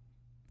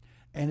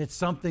 and it's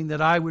something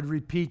that I would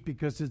repeat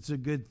because it's a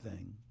good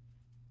thing.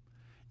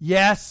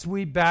 Yes,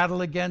 we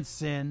battle against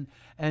sin,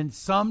 and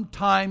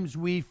sometimes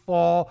we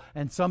fall,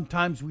 and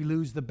sometimes we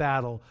lose the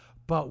battle,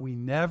 but we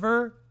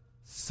never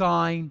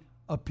sign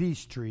a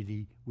peace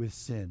treaty with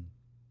sin.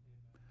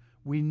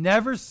 We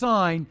never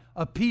sign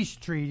a peace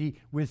treaty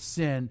with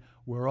sin.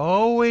 We're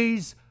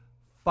always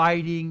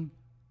fighting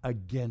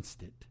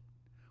against it.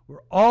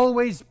 We're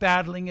always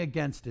battling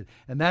against it.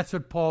 And that's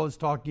what Paul is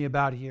talking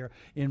about here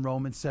in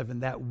Romans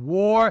 7. That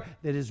war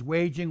that is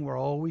waging, we're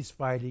always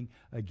fighting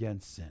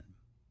against sin.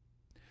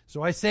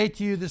 So I say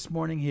to you this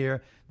morning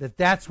here that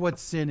that's what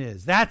sin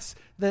is. That's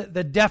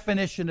the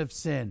definition of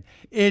sin.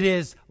 It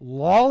is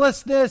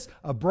lawlessness,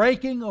 a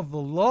breaking of the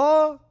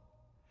law.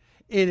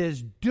 It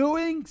is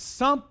doing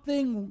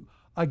something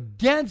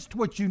against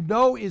what you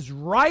know is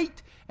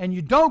right, and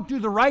you don't do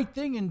the right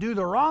thing and do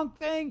the wrong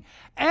thing.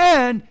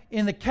 And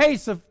in the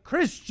case of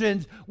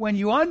Christians, when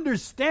you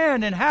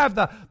understand and have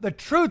the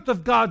truth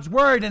of God's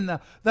word and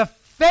the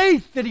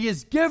faith that he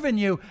has given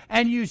you,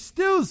 and you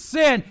still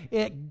sin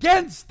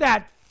against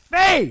that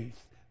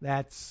faith,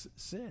 that's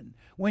sin.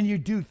 When you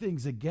do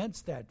things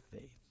against that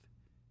faith,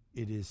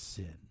 it is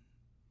sin.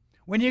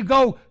 When you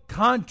go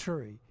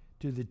contrary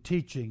to the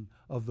teaching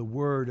of the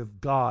Word of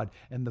God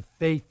and the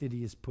faith that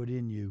he has put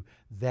in you,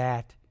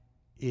 that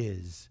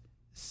is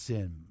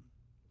sin.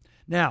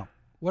 Now,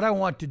 what I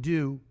want to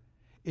do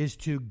is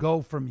to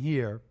go from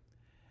here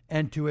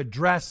and to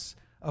address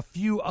a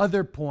few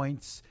other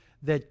points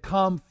that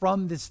come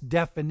from this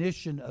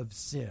definition of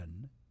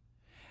sin,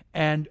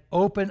 and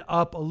open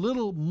up a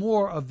little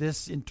more of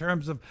this in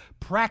terms of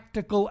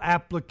practical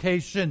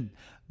application.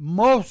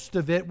 Most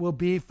of it will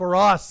be for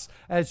us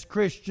as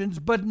Christians,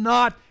 but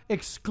not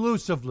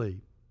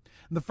exclusively.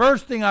 The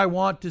first thing I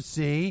want to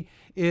see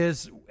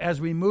is, as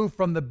we move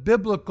from the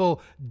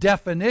biblical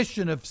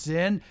definition of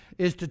sin,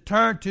 is to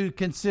turn to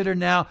consider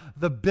now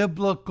the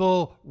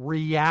biblical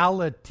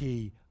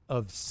reality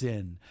of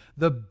sin.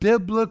 The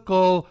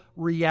biblical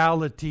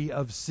reality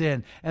of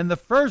sin. And the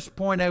first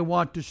point I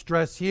want to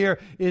stress here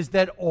is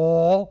that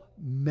all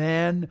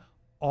men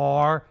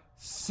are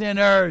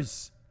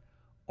sinners.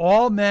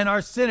 All men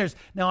are sinners.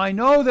 Now, I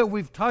know that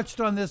we've touched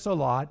on this a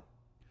lot,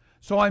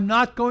 so I'm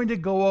not going to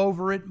go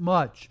over it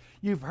much.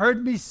 You've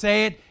heard me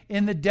say it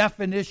in the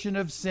definition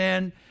of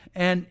sin,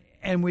 and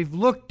we've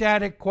looked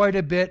at it quite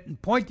a bit and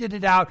pointed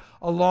it out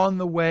along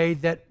the way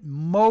that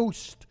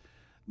most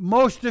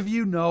of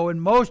you know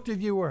and most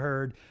of you have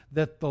heard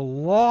that the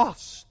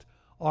lost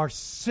are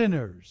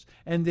sinners,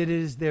 and that it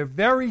is their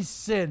very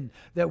sin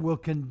that will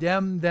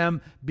condemn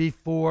them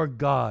before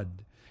God.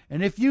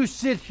 And if you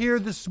sit here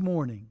this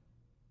morning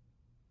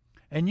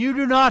and you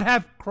do not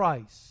have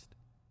Christ,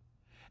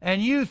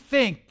 and you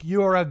think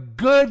you're a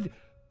good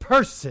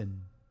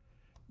person,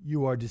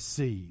 you are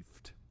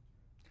deceived.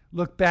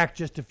 Look back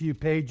just a few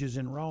pages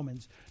in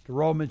Romans, to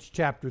Romans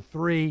chapter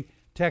 3,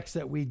 text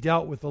that we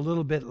dealt with a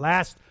little bit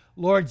last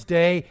Lord's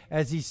Day,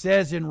 as he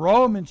says in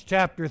Romans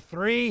chapter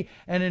 3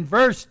 and in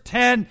verse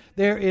 10,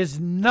 there is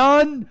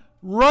none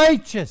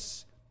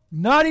righteous,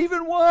 not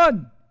even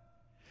one.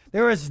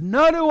 There is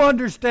none who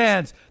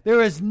understands.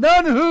 There is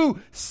none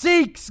who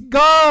seeks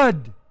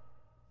God.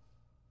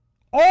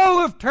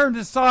 All have turned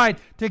aside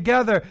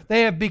together.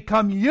 They have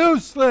become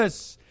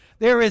useless.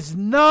 There is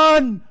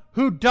none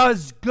who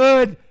does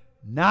good,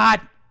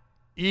 not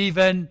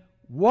even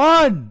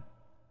one.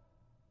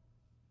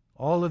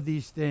 All of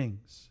these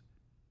things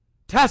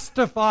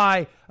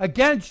testify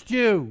against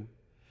you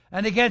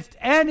and against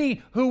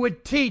any who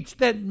would teach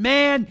that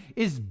man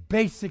is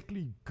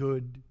basically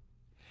good.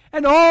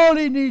 And all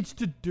he needs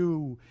to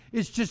do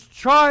is just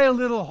try a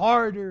little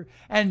harder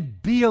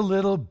and be a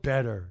little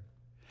better.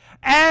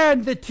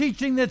 And the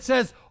teaching that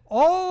says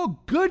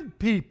all good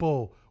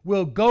people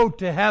will go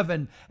to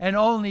heaven and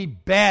only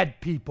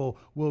bad people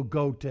will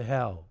go to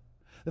hell.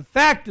 The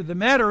fact of the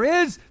matter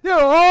is, there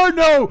are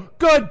no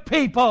good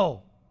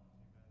people.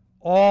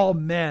 All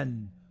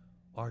men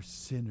are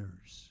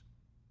sinners.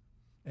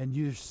 And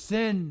your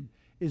sin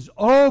is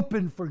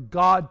open for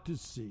God to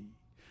see.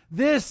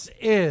 This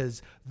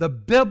is the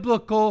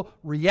biblical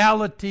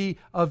reality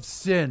of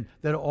sin,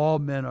 that all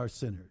men are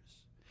sinners.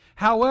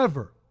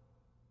 However,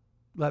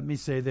 let me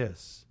say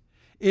this.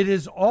 It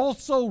is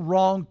also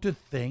wrong to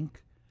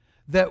think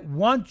that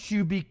once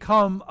you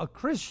become a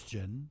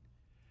Christian,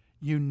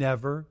 you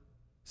never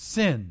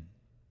sin.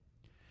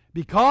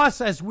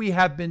 Because, as we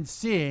have been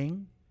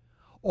seeing,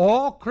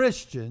 all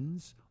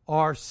Christians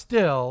are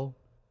still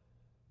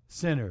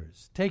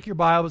sinners. Take your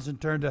Bibles and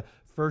turn to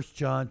 1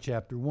 John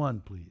chapter 1,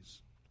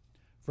 please.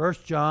 1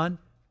 John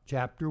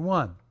chapter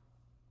 1.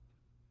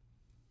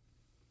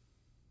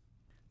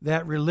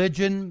 That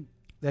religion,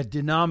 that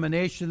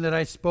denomination that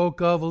I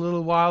spoke of a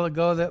little while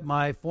ago that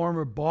my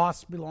former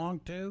boss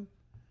belonged to,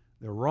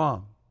 they're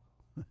wrong.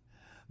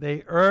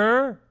 They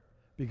err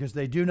because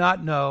they do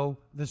not know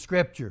the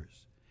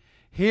Scriptures.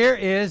 Here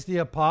is the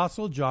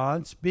Apostle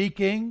John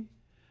speaking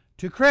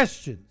to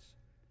Christians.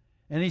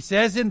 And he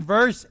says in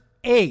verse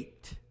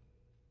 8,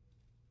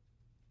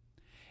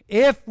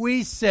 if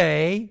we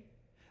say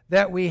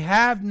that we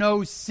have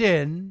no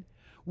sin,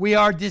 we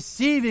are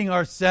deceiving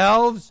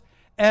ourselves,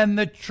 and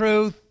the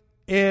truth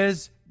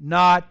is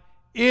not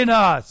in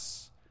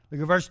us.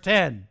 Look at verse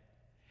 10.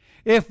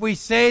 If we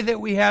say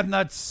that we have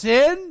not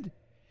sinned,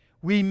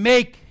 we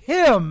make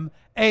him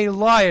a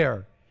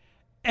liar,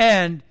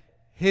 and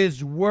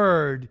his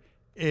word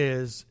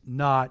is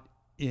not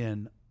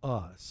in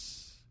us.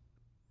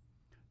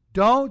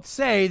 Don't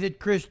say that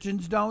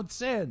Christians don't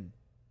sin.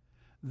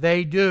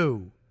 They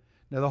do.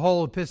 Now, the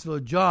whole epistle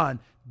of John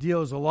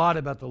deals a lot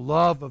about the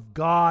love of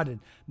God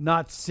and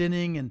not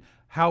sinning and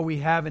how we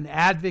have an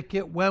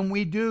advocate when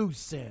we do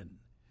sin.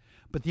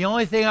 But the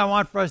only thing I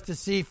want for us to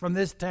see from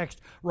this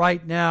text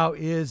right now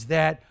is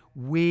that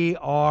we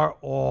are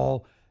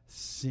all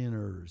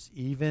sinners,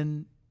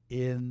 even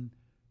in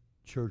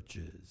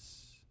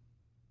churches.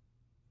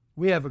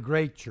 We have a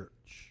great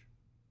church.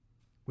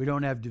 We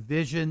don't have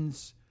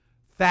divisions,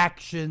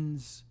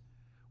 factions.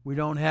 We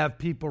don't have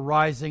people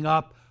rising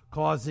up,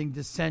 causing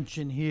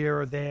dissension here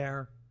or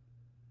there.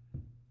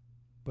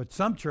 But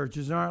some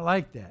churches aren't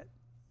like that.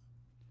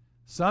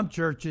 Some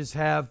churches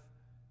have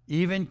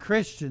even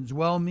Christians,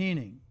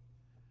 well-meaning,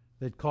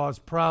 that cause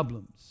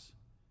problems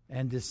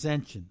and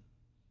dissension.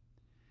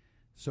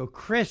 So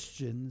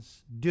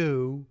Christians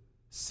do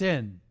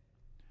sin.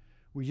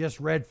 We just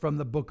read from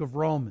the book of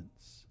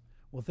Romans.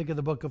 We'll think of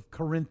the book of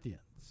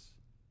Corinthians,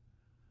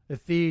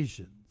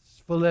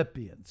 Ephesians,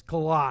 Philippians,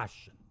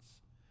 Colossians.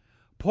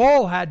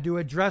 Paul had to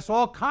address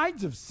all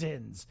kinds of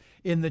sins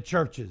in the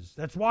churches.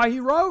 That's why he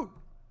wrote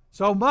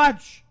so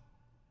much.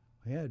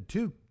 He had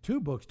two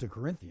books to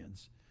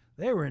Corinthians.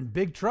 They were in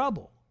big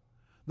trouble.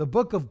 The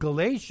book of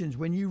Galatians,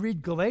 when you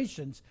read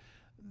Galatians,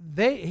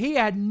 he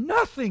had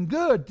nothing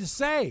good to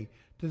say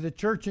to the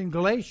church in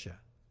Galatia.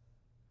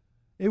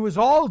 It was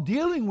all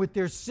dealing with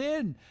their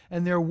sin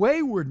and their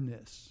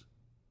waywardness.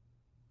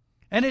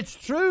 And it's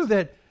true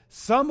that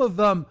some of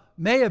them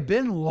may have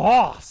been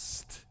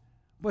lost,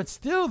 but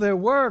still there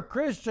were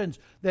Christians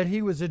that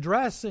he was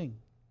addressing.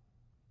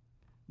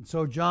 And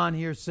so John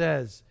here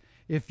says,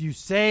 if you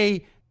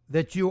say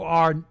that you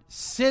are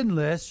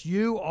sinless,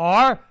 you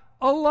are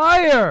a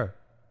liar.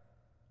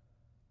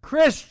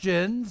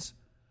 Christians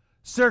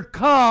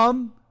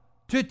succumb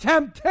to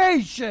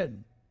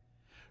temptation.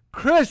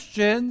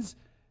 Christians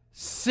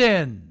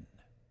sin.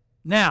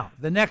 Now,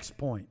 the next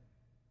point.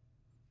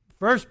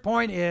 First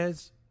point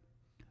is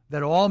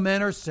that all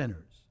men are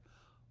sinners,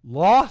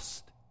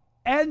 lost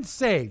and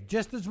saved,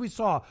 just as we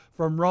saw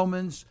from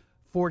Romans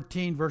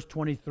 14, verse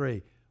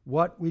 23.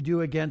 What we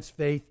do against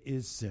faith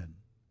is sin.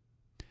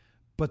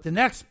 But the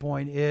next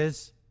point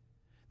is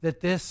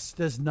that this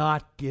does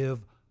not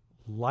give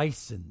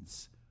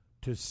license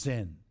to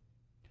sin.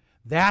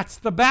 That's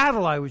the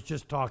battle I was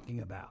just talking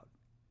about.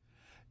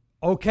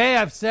 Okay,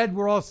 I've said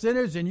we're all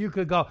sinners, and you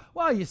could go,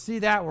 well, you see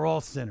that? We're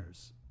all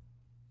sinners.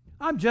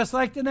 I'm just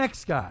like the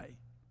next guy.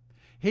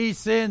 He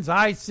sins,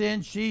 I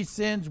sin, she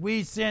sins,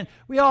 we sin.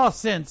 We all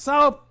sin.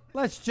 So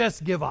let's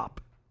just give up.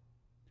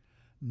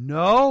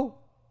 No,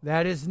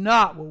 that is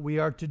not what we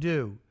are to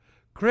do.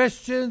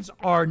 Christians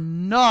are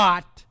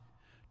not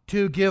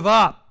to give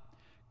up.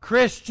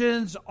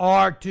 Christians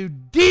are to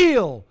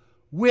deal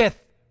with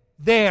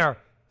their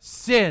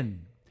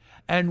sin.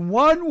 And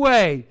one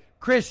way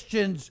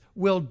Christians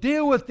will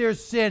deal with their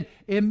sin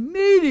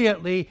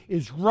immediately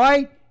is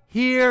right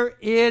here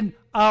in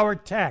our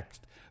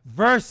text.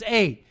 Verse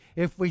 8.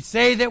 If we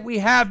say that we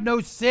have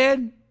no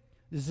sin,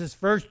 this is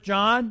 1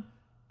 John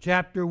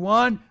chapter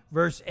 1,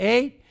 verse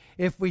 8.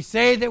 If we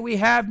say that we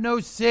have no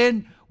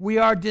sin, we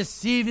are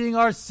deceiving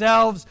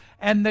ourselves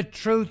and the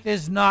truth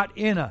is not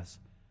in us.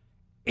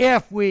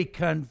 If we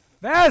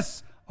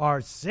confess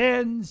our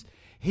sins,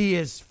 he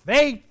is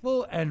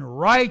faithful and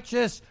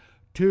righteous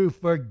to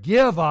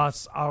forgive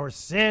us our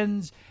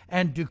sins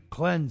and to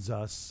cleanse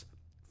us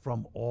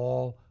from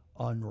all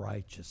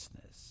unrighteousness.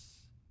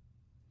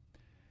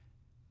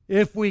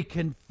 If we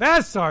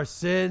confess our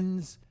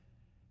sins,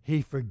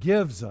 he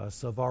forgives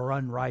us of our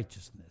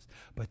unrighteousness.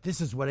 But this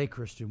is what a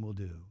Christian will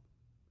do.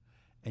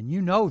 And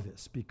you know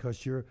this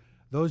because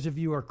those of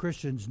you who are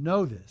Christians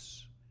know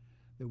this.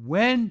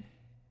 That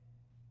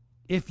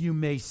if you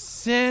may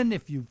sin,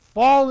 if you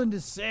fall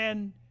into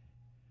sin,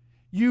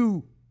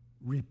 you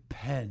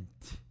repent.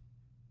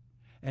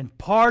 And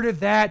part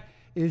of that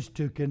is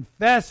to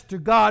confess to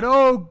God,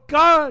 oh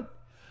God,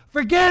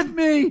 forgive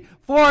me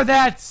for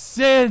that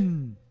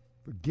sin.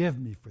 Forgive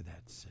me for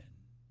that sin.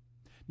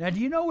 Now, do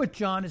you know what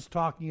John is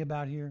talking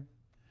about here?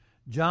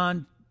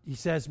 John, he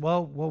says,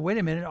 well, wait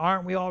a minute.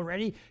 Aren't we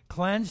already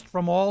cleansed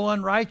from all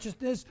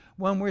unrighteousness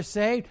when we're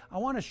saved? I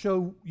want to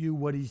show you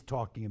what he's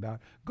talking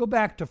about. Go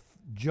back to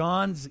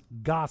John's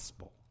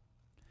Gospel.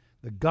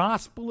 The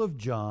Gospel of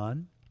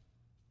John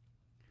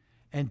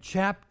and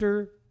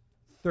chapter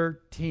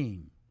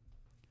 13.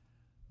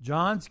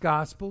 John's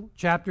Gospel,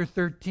 chapter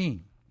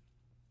 13.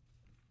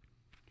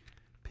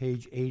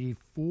 Page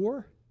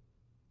 84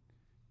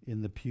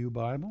 in the Pew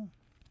Bible.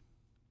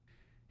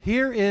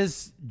 Here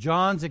is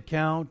John's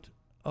account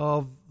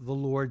of the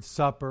Lord's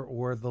Supper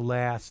or the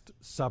Last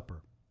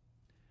Supper.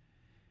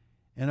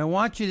 And I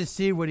want you to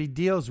see what he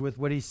deals with,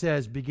 what he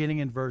says, beginning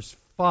in verse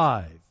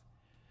 5.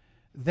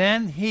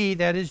 Then he,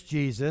 that is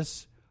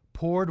Jesus,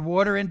 poured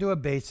water into a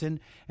basin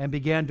and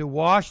began to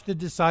wash the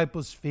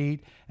disciples'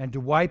 feet and to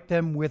wipe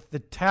them with the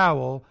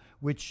towel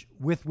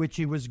with which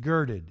he was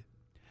girded.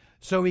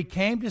 So he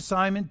came to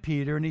Simon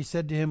Peter and he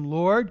said to him,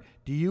 Lord,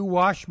 do you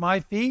wash my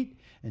feet?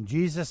 And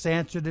Jesus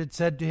answered and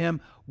said to him,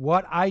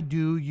 what I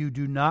do you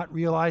do not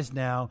realize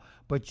now,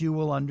 but you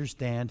will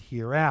understand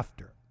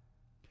hereafter.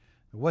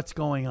 What's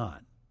going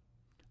on?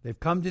 They've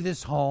come to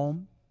this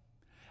home,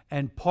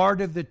 And part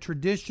of the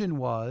tradition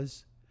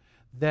was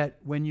that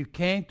when you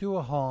came to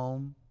a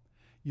home,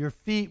 your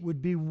feet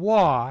would be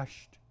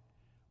washed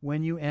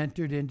when you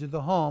entered into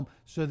the home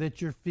so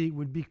that your feet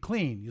would be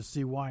clean. You'll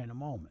see why in a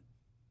moment.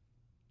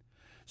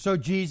 So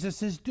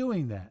Jesus is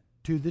doing that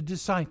to the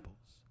disciples.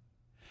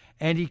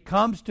 And he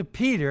comes to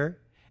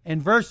Peter.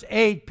 In verse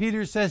 8,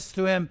 Peter says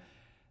to him,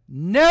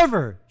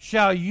 "Never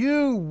shall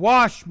you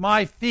wash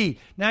my feet."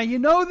 Now you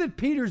know that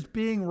Peter's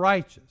being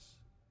righteous.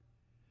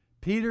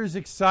 Peter's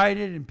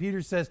excited, and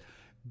Peter says,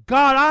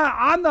 "God,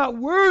 I'm not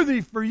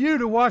worthy for you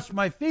to wash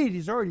my feet."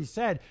 He's already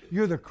said,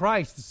 "You're the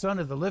Christ, the Son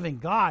of the living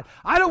God.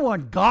 I don't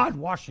want God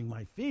washing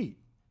my feet."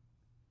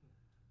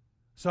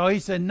 So he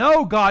said,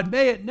 "No, God,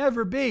 may it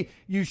never be.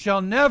 You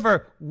shall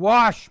never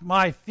wash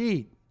my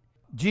feet."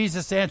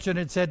 Jesus answered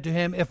and said to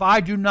him, "If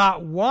I do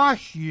not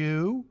wash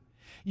you,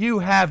 you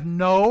have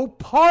no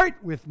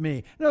part with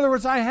me." In other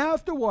words, I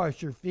have to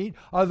wash your feet,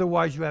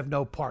 otherwise you have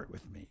no part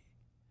with me.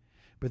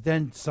 But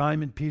then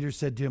Simon Peter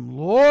said to him,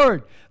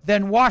 "Lord,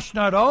 then wash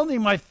not only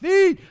my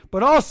feet,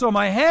 but also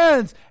my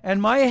hands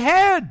and my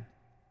head,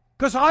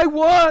 because I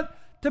want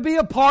to be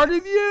a part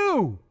of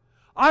you.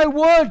 I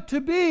want to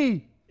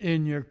be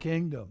in your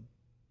kingdom.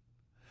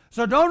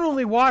 So don't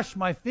only wash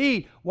my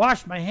feet,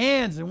 wash my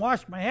hands and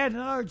wash my head. In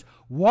other words,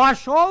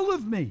 wash all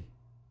of me.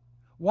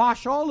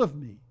 Wash all of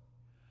me."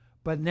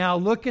 But now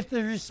look at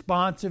the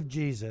response of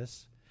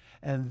Jesus.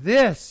 And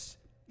this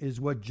is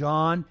what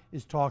John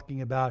is talking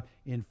about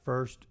in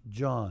 1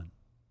 John.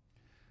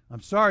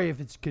 I'm sorry if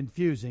it's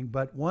confusing,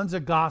 but one's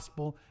a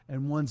gospel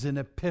and one's an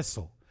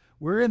epistle.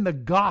 We're in the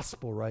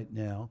gospel right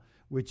now,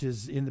 which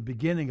is in the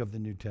beginning of the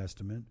New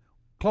Testament,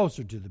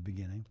 closer to the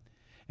beginning.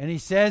 And he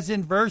says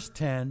in verse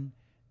 10,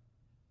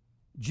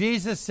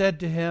 Jesus said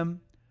to him,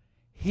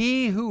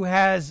 "He who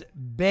has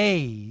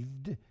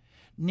bathed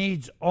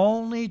needs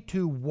only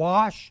to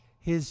wash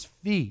his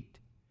feet,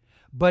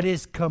 but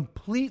is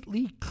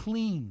completely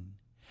clean.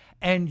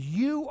 And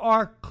you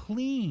are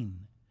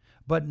clean,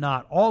 but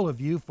not all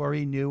of you," for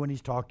he knew when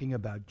he's talking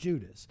about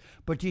Judas.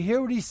 But you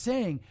hear what he's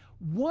saying?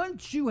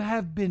 Once you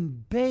have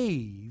been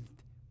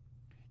bathed,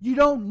 you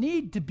don't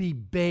need to be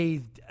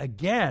bathed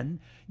again.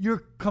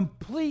 You're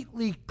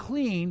completely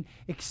clean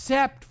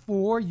except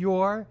for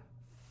your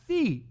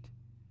feet.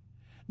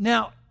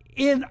 Now,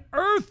 in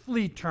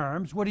earthly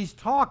terms, what he's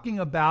talking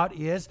about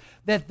is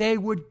that they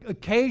would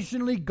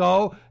occasionally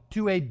go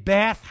to a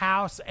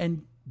bathhouse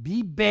and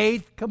be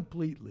bathed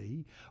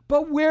completely.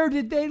 But where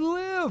did they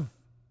live?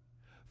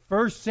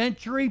 First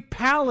century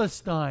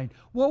Palestine.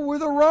 What were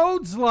the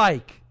roads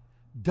like?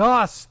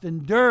 Dust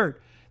and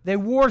dirt. They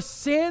wore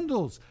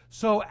sandals.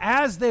 So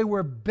as they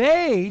were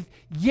bathed,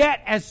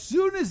 yet as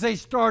soon as they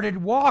started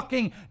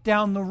walking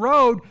down the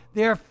road,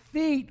 their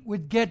feet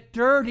would get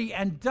dirty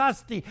and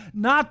dusty.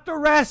 Not the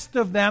rest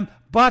of them,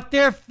 but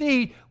their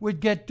feet would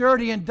get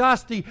dirty and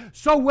dusty.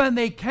 So when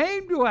they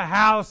came to a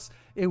house,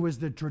 it was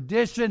the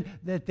tradition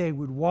that they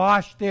would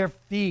wash their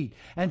feet.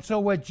 And so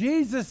what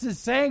Jesus is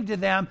saying to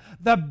them,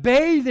 the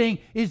bathing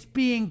is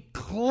being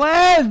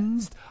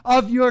cleansed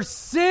of your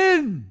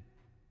sin.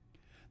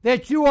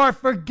 That you are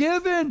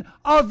forgiven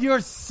of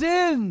your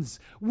sins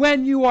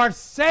when you are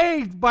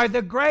saved by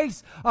the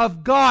grace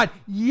of God.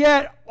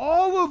 Yet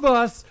all of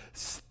us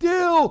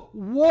still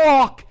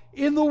walk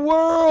in the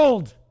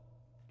world.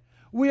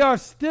 We are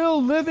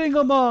still living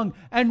among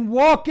and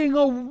walking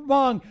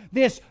among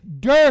this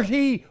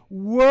dirty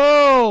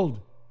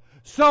world.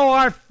 So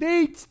our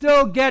feet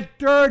still get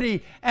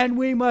dirty, and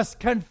we must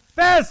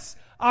confess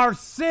our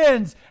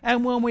sins.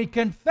 And when we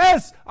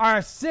confess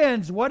our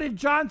sins, what did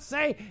John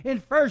say in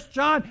 1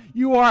 John?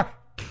 You are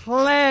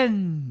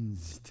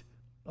cleansed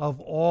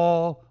of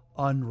all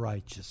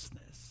unrighteousness.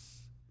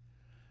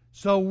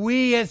 So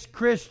we as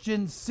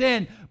Christians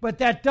sin, but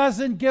that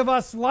doesn't give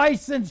us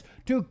license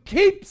to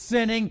keep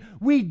sinning.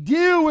 We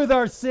deal with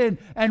our sin,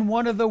 and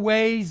one of the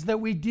ways that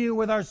we deal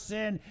with our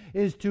sin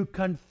is to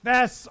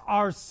confess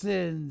our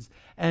sins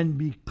and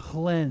be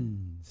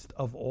cleansed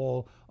of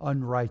all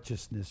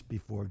unrighteousness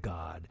before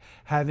God,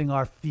 having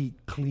our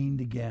feet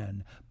cleaned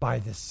again by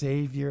the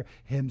Savior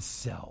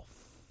himself.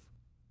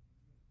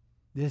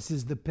 This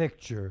is the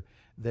picture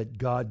that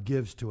God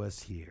gives to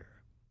us here.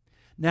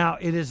 Now,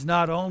 it is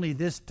not only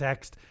this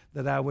text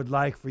that I would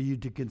like for you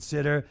to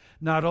consider.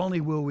 Not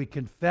only will we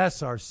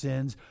confess our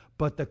sins,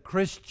 but the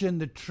Christian,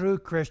 the true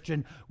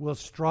Christian, will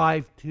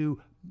strive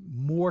to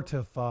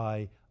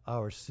mortify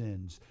our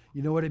sins.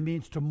 You know what it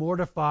means to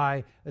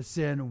mortify a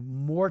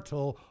sin?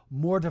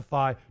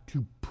 Mortify,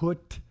 to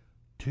put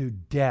to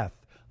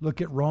death.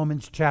 Look at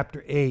Romans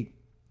chapter 8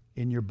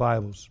 in your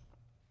Bibles.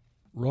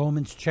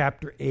 Romans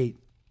chapter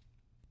 8.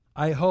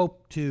 I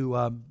hope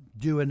to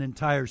do an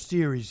entire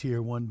series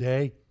here one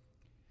day,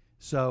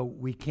 so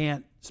we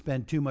can't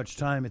spend too much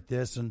time at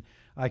this, and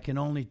I can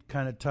only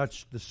kind of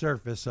touch the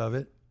surface of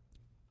it.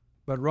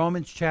 But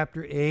Romans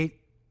chapter 8,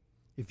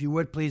 if you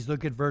would please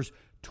look at verse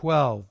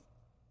 12.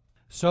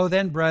 So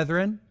then,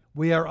 brethren,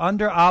 we are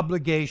under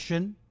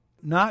obligation,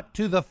 not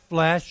to the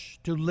flesh,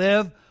 to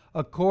live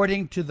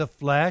according to the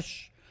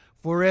flesh.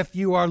 For if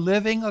you are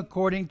living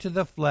according to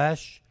the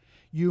flesh,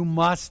 you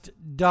must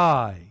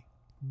die.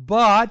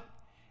 But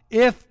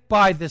if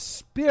by the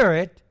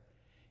Spirit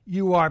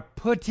you are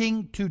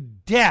putting to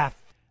death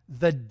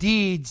the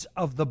deeds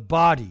of the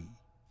body.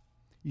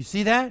 You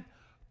see that?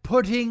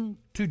 Putting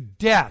to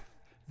death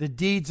the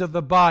deeds of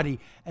the body.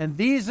 And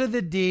these are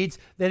the deeds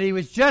that he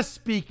was just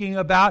speaking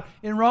about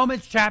in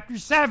Romans chapter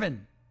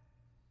 7.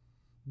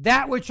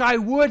 That which I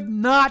would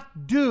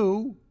not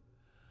do,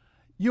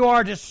 you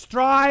are to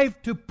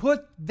strive to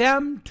put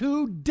them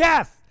to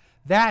death.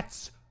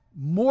 That's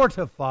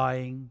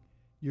mortifying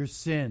your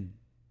sin.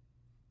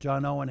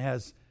 John Owen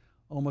has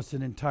almost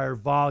an entire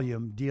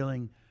volume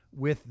dealing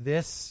with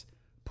this,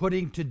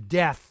 putting to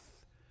death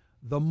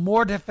the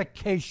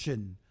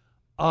mortification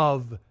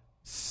of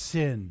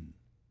sin.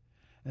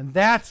 And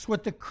that's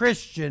what the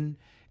Christian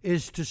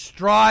is to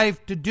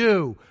strive to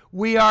do.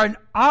 We are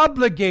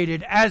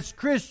obligated as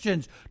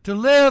Christians to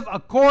live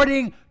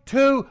according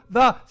to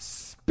the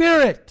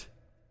Spirit,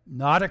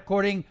 not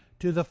according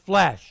to the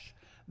flesh.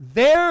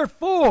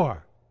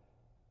 Therefore,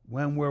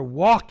 when we're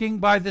walking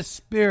by the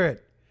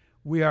Spirit,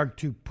 we are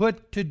to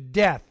put to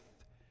death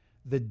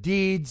the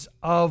deeds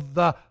of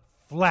the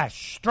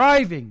flesh,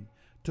 striving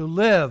to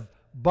live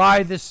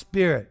by the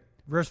Spirit.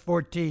 Verse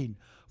 14,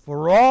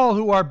 for all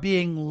who are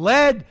being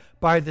led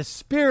by the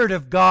Spirit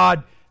of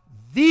God,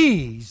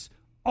 these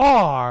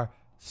are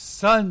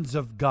sons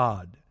of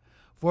God.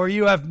 For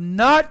you have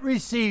not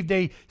received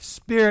a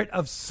spirit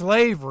of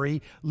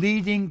slavery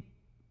leading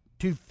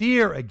to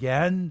fear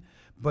again,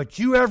 but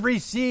you have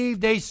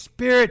received a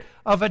spirit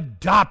of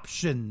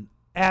adoption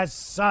as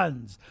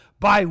sons,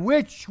 by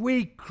which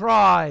we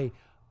cry,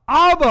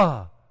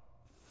 Abba,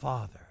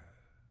 Father.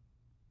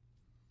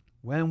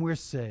 When we're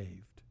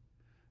saved,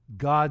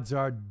 God's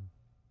our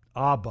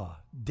Abba,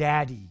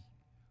 Daddy,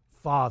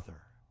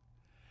 Father.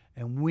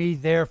 And we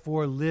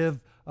therefore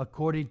live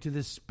according to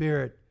the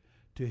Spirit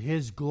to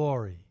His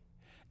glory.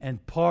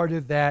 And part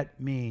of that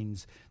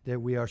means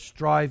that we are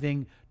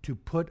striving to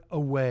put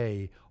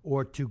away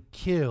or to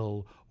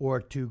kill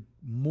or to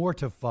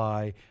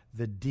mortify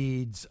the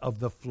deeds of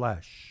the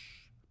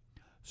flesh.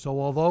 So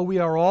although we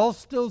are all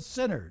still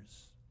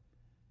sinners,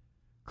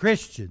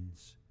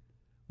 Christians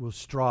will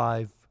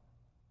strive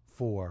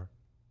for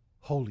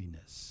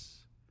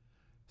holiness,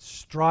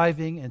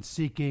 striving and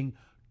seeking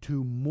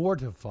to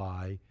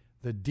mortify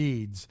the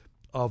deeds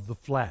of the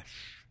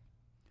flesh.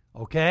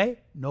 Okay?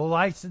 No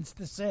license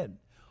to sin.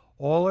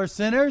 All are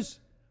sinners,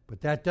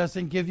 but that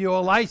doesn't give you a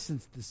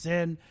license to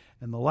sin.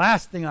 And the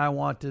last thing I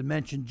want to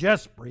mention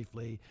just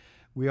briefly,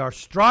 we are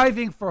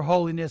striving for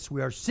holiness.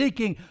 We are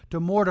seeking to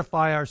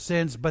mortify our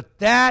sins, but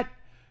that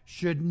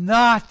should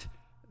not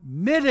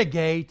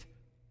mitigate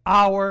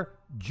our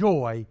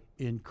joy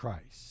in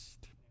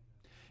Christ.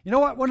 You know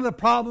what? One of the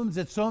problems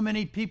that so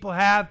many people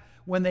have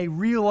when they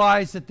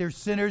realize that they're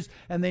sinners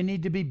and they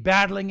need to be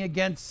battling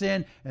against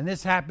sin, and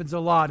this happens a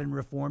lot in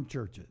Reformed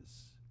churches.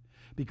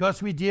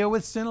 Because we deal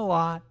with sin a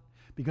lot,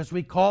 because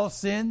we call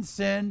sin,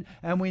 sin,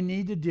 and we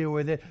need to deal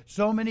with it,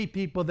 so many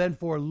people then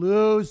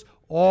lose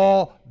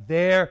all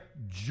their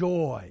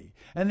joy.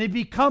 And they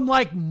become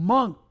like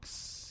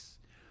monks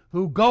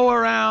who go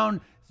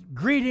around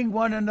greeting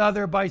one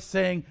another by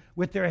saying,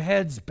 with their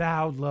heads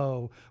bowed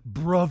low,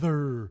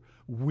 brother,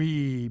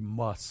 we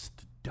must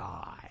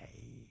die.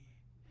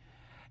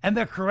 And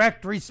the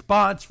correct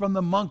response from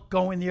the monk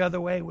going the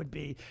other way would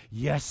be,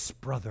 yes,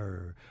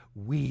 brother,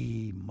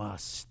 we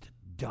must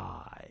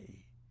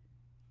die.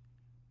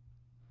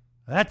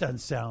 That doesn't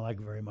sound like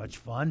very much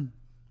fun.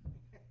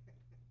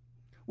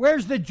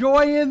 Where's the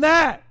joy in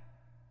that?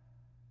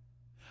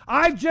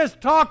 I've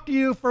just talked to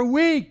you for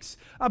weeks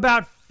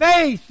about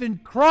faith in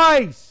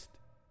Christ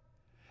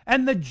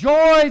and the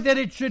joy that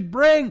it should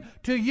bring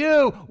to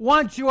you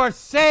once you are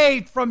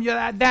saved from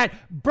that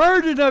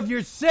burden of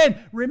your sin.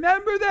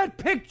 Remember that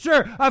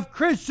picture of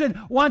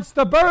Christian once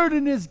the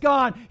burden is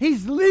gone.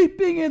 He's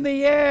leaping in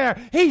the air.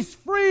 He's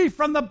free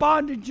from the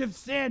bondage of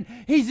sin.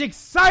 He's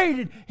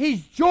excited.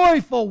 He's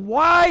joyful.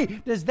 Why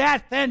does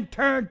that then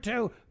turn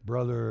to,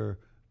 brother,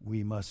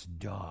 we must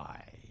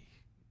die?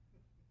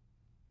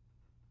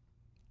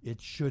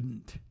 It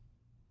shouldn't.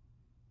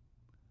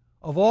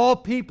 Of all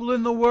people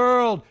in the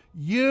world,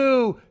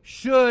 you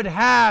should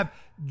have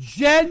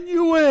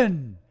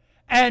genuine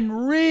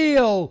and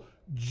real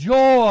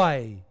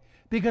joy.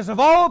 Because of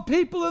all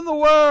people in the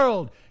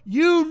world,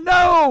 you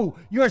know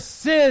your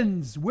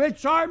sins,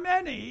 which are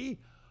many,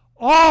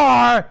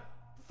 are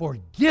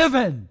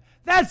forgiven.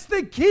 That's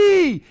the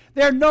key.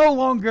 They're no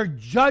longer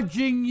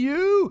judging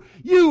you.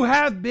 You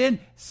have been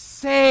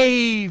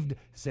saved.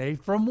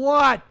 Saved from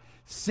what?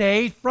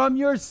 Saved from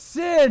your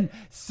sin,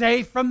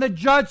 saved from the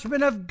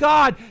judgment of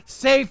God,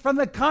 saved from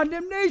the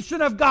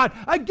condemnation of God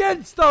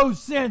against those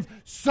sins.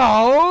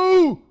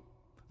 So,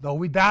 though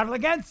we battle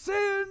against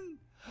sin,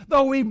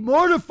 though we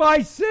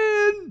mortify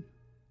sin,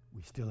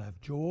 we still have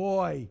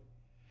joy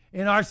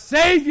in our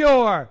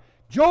Savior,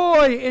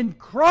 joy in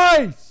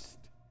Christ.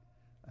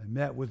 I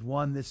met with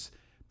one this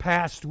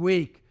past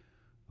week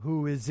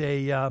who is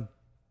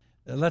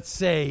let's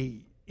say,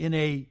 in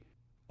a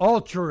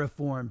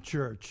ultra-reformed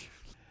church.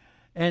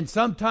 And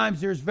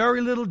sometimes there's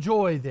very little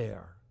joy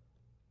there.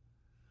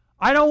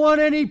 I don't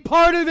want any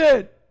part of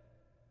it.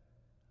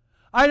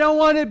 I don't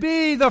want to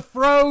be the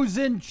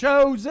frozen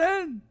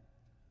chosen.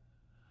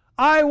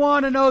 I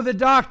want to know the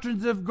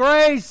doctrines of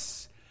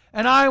grace,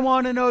 and I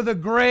want to know the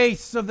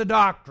grace of the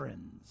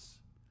doctrines.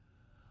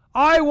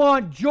 I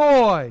want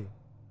joy.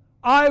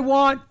 I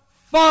want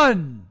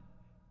fun.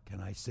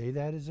 Can I say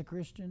that as a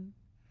Christian?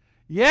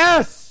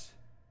 Yes.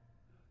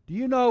 Do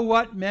you know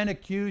what men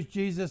accused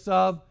Jesus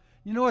of?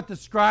 You know what the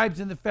scribes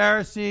and the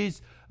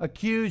Pharisees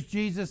accused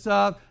Jesus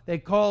of? They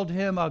called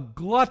him a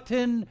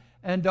glutton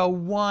and a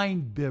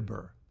wine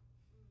bibber.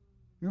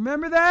 You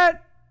remember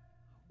that?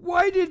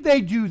 Why did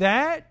they do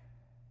that?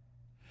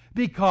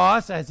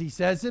 Because, as he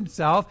says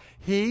himself,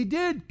 he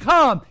did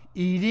come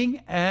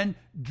eating and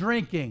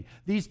drinking.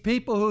 These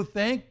people who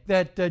think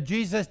that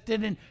Jesus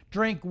didn't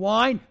drink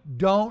wine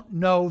don't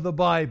know the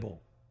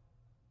Bible.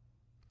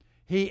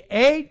 He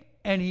ate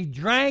and he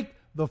drank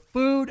the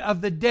food of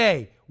the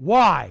day.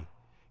 Why?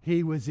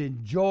 He was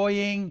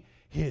enjoying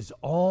his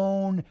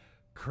own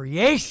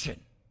creation.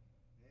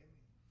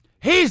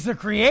 He's the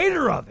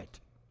creator of it.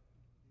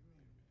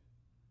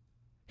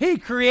 He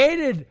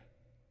created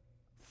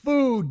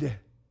food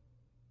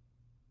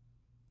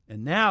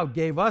and now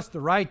gave us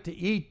the right to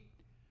eat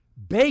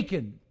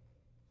bacon,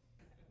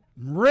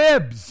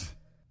 ribs,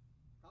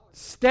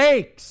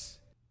 steaks.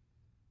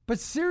 But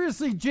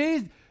seriously,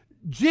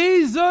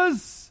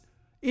 Jesus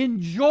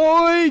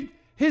enjoyed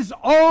his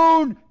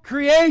own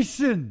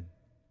creation.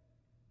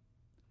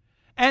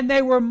 And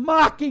they were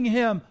mocking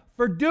him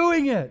for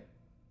doing it.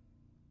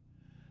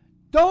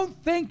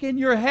 Don't think in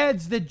your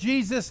heads that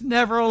Jesus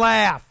never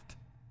laughed.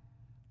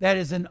 That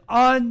is an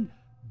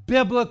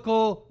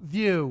unbiblical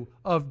view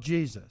of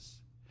Jesus.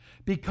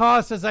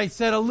 Because, as I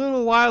said a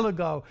little while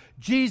ago,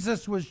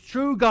 Jesus was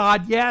true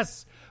God,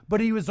 yes,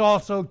 but he was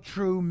also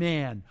true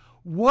man.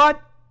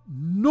 What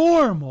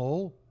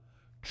normal,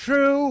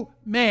 true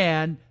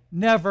man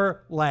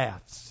never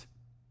laughs?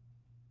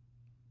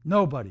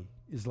 Nobody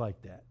is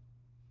like that.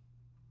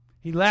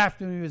 He laughed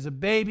when he was a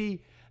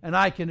baby, and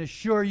I can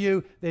assure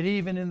you that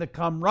even in the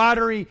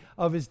camaraderie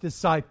of his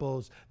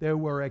disciples, there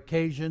were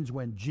occasions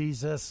when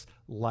Jesus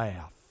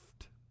laughed.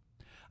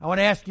 I want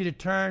to ask you to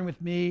turn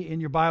with me in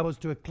your Bibles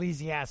to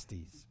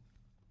Ecclesiastes,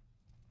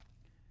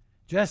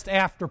 just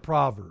after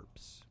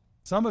Proverbs.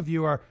 Some of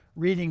you are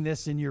reading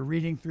this and you're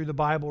reading through the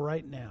Bible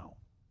right now.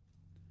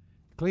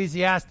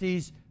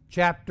 Ecclesiastes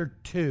chapter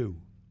 2.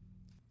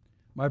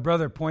 My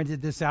brother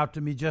pointed this out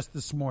to me just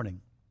this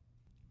morning.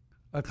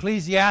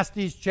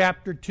 Ecclesiastes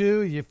chapter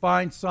 2, you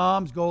find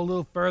Psalms, go a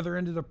little further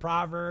into the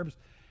Proverbs,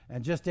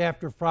 and just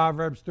after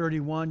Proverbs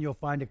 31, you'll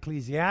find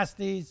Ecclesiastes,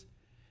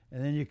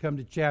 and then you come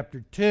to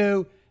chapter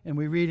 2, and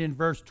we read in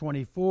verse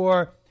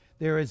 24,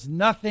 there is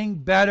nothing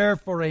better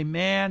for a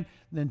man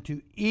than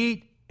to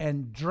eat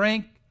and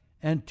drink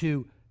and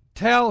to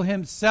tell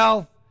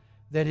himself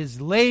that his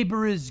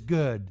labor is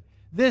good.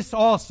 This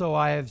also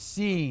I have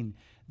seen,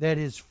 that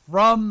is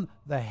from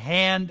the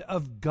hand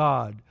of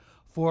God.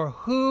 For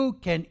who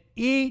can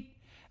eat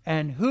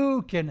and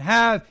who can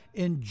have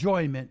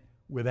enjoyment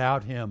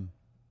without him?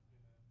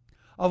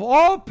 Of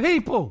all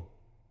people,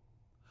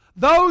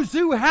 those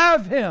who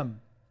have him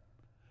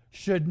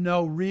should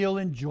know real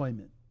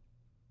enjoyment.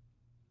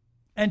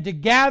 And to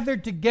gather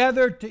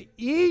together to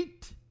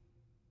eat,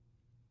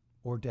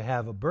 or to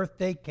have a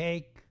birthday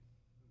cake,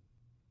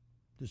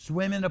 to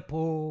swim in a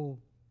pool,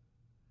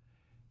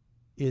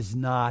 is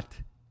not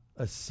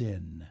a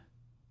sin.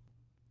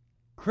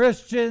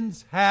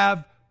 Christians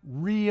have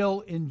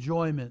real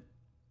enjoyment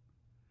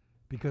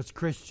because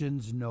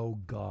Christians know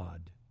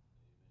God.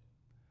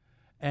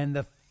 And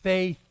the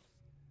faith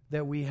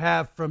that we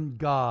have from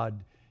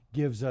God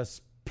gives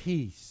us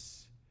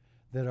peace,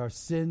 that our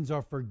sins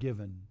are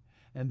forgiven,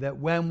 and that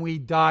when we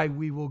die,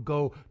 we will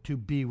go to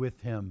be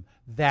with him.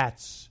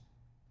 That's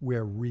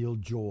where real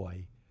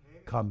joy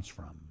comes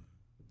from.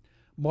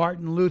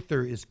 Martin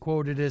Luther is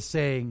quoted as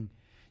saying,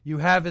 "You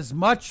have as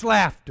much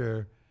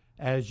laughter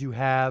as you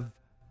have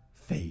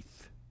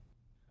faith."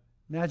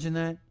 Imagine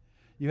that.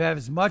 You have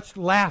as much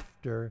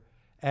laughter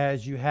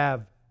as you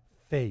have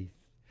faith.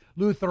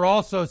 Luther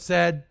also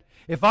said,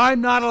 if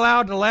I'm not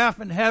allowed to laugh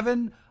in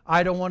heaven,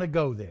 I don't want to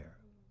go there.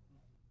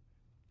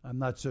 I'm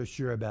not so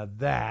sure about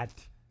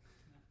that.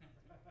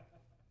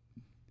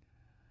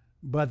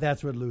 But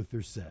that's what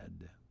Luther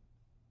said.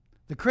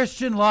 The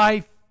Christian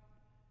life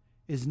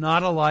is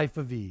not a life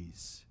of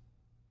ease.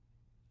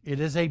 It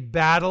is a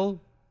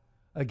battle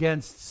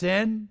against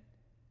sin,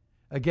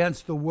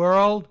 against the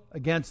world,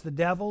 against the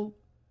devil.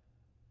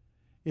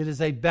 It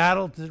is a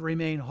battle to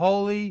remain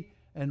holy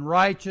and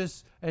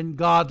righteous and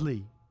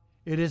godly.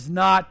 It is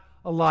not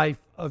a life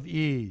of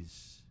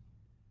ease.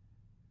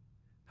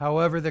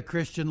 However, the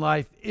Christian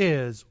life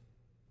is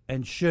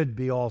and should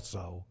be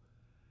also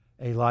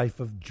a life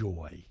of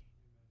joy.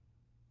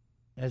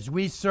 As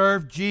we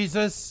serve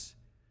Jesus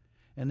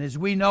and as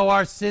we know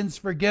our sins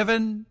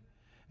forgiven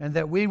and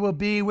that we will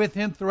be with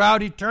him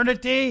throughout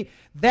eternity,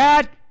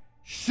 that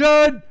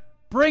should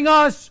bring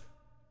us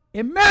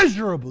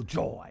immeasurable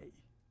joy.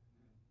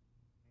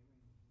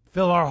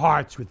 Fill our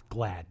hearts with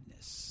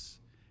gladness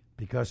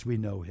because we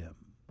know him.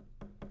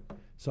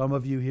 Some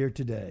of you here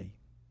today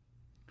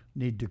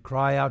need to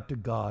cry out to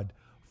God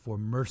for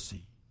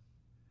mercy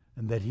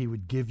and that he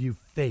would give you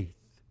faith,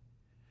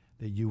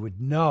 that you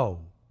would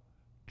know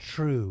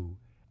true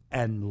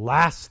and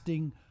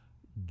lasting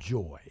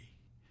joy.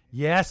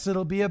 Yes,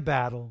 it'll be a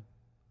battle,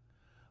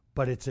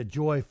 but it's a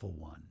joyful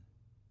one.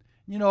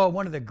 You know,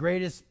 one of the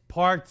greatest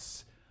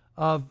parts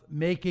of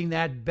making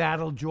that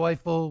battle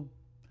joyful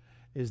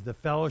is the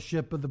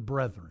fellowship of the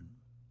brethren.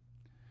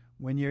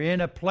 When you're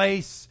in a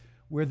place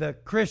where the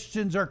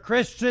Christians are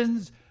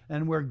Christians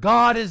and where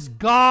God is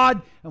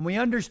God and we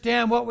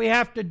understand what we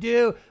have to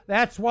do,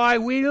 that's why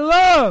we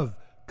love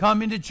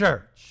coming to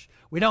church.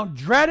 We don't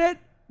dread it.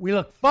 We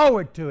look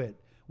forward to it.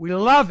 We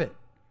love it.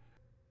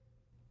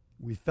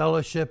 We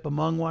fellowship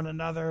among one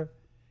another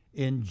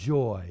in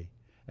joy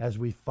as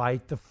we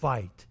fight the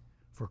fight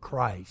for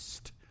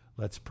Christ.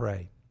 Let's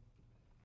pray.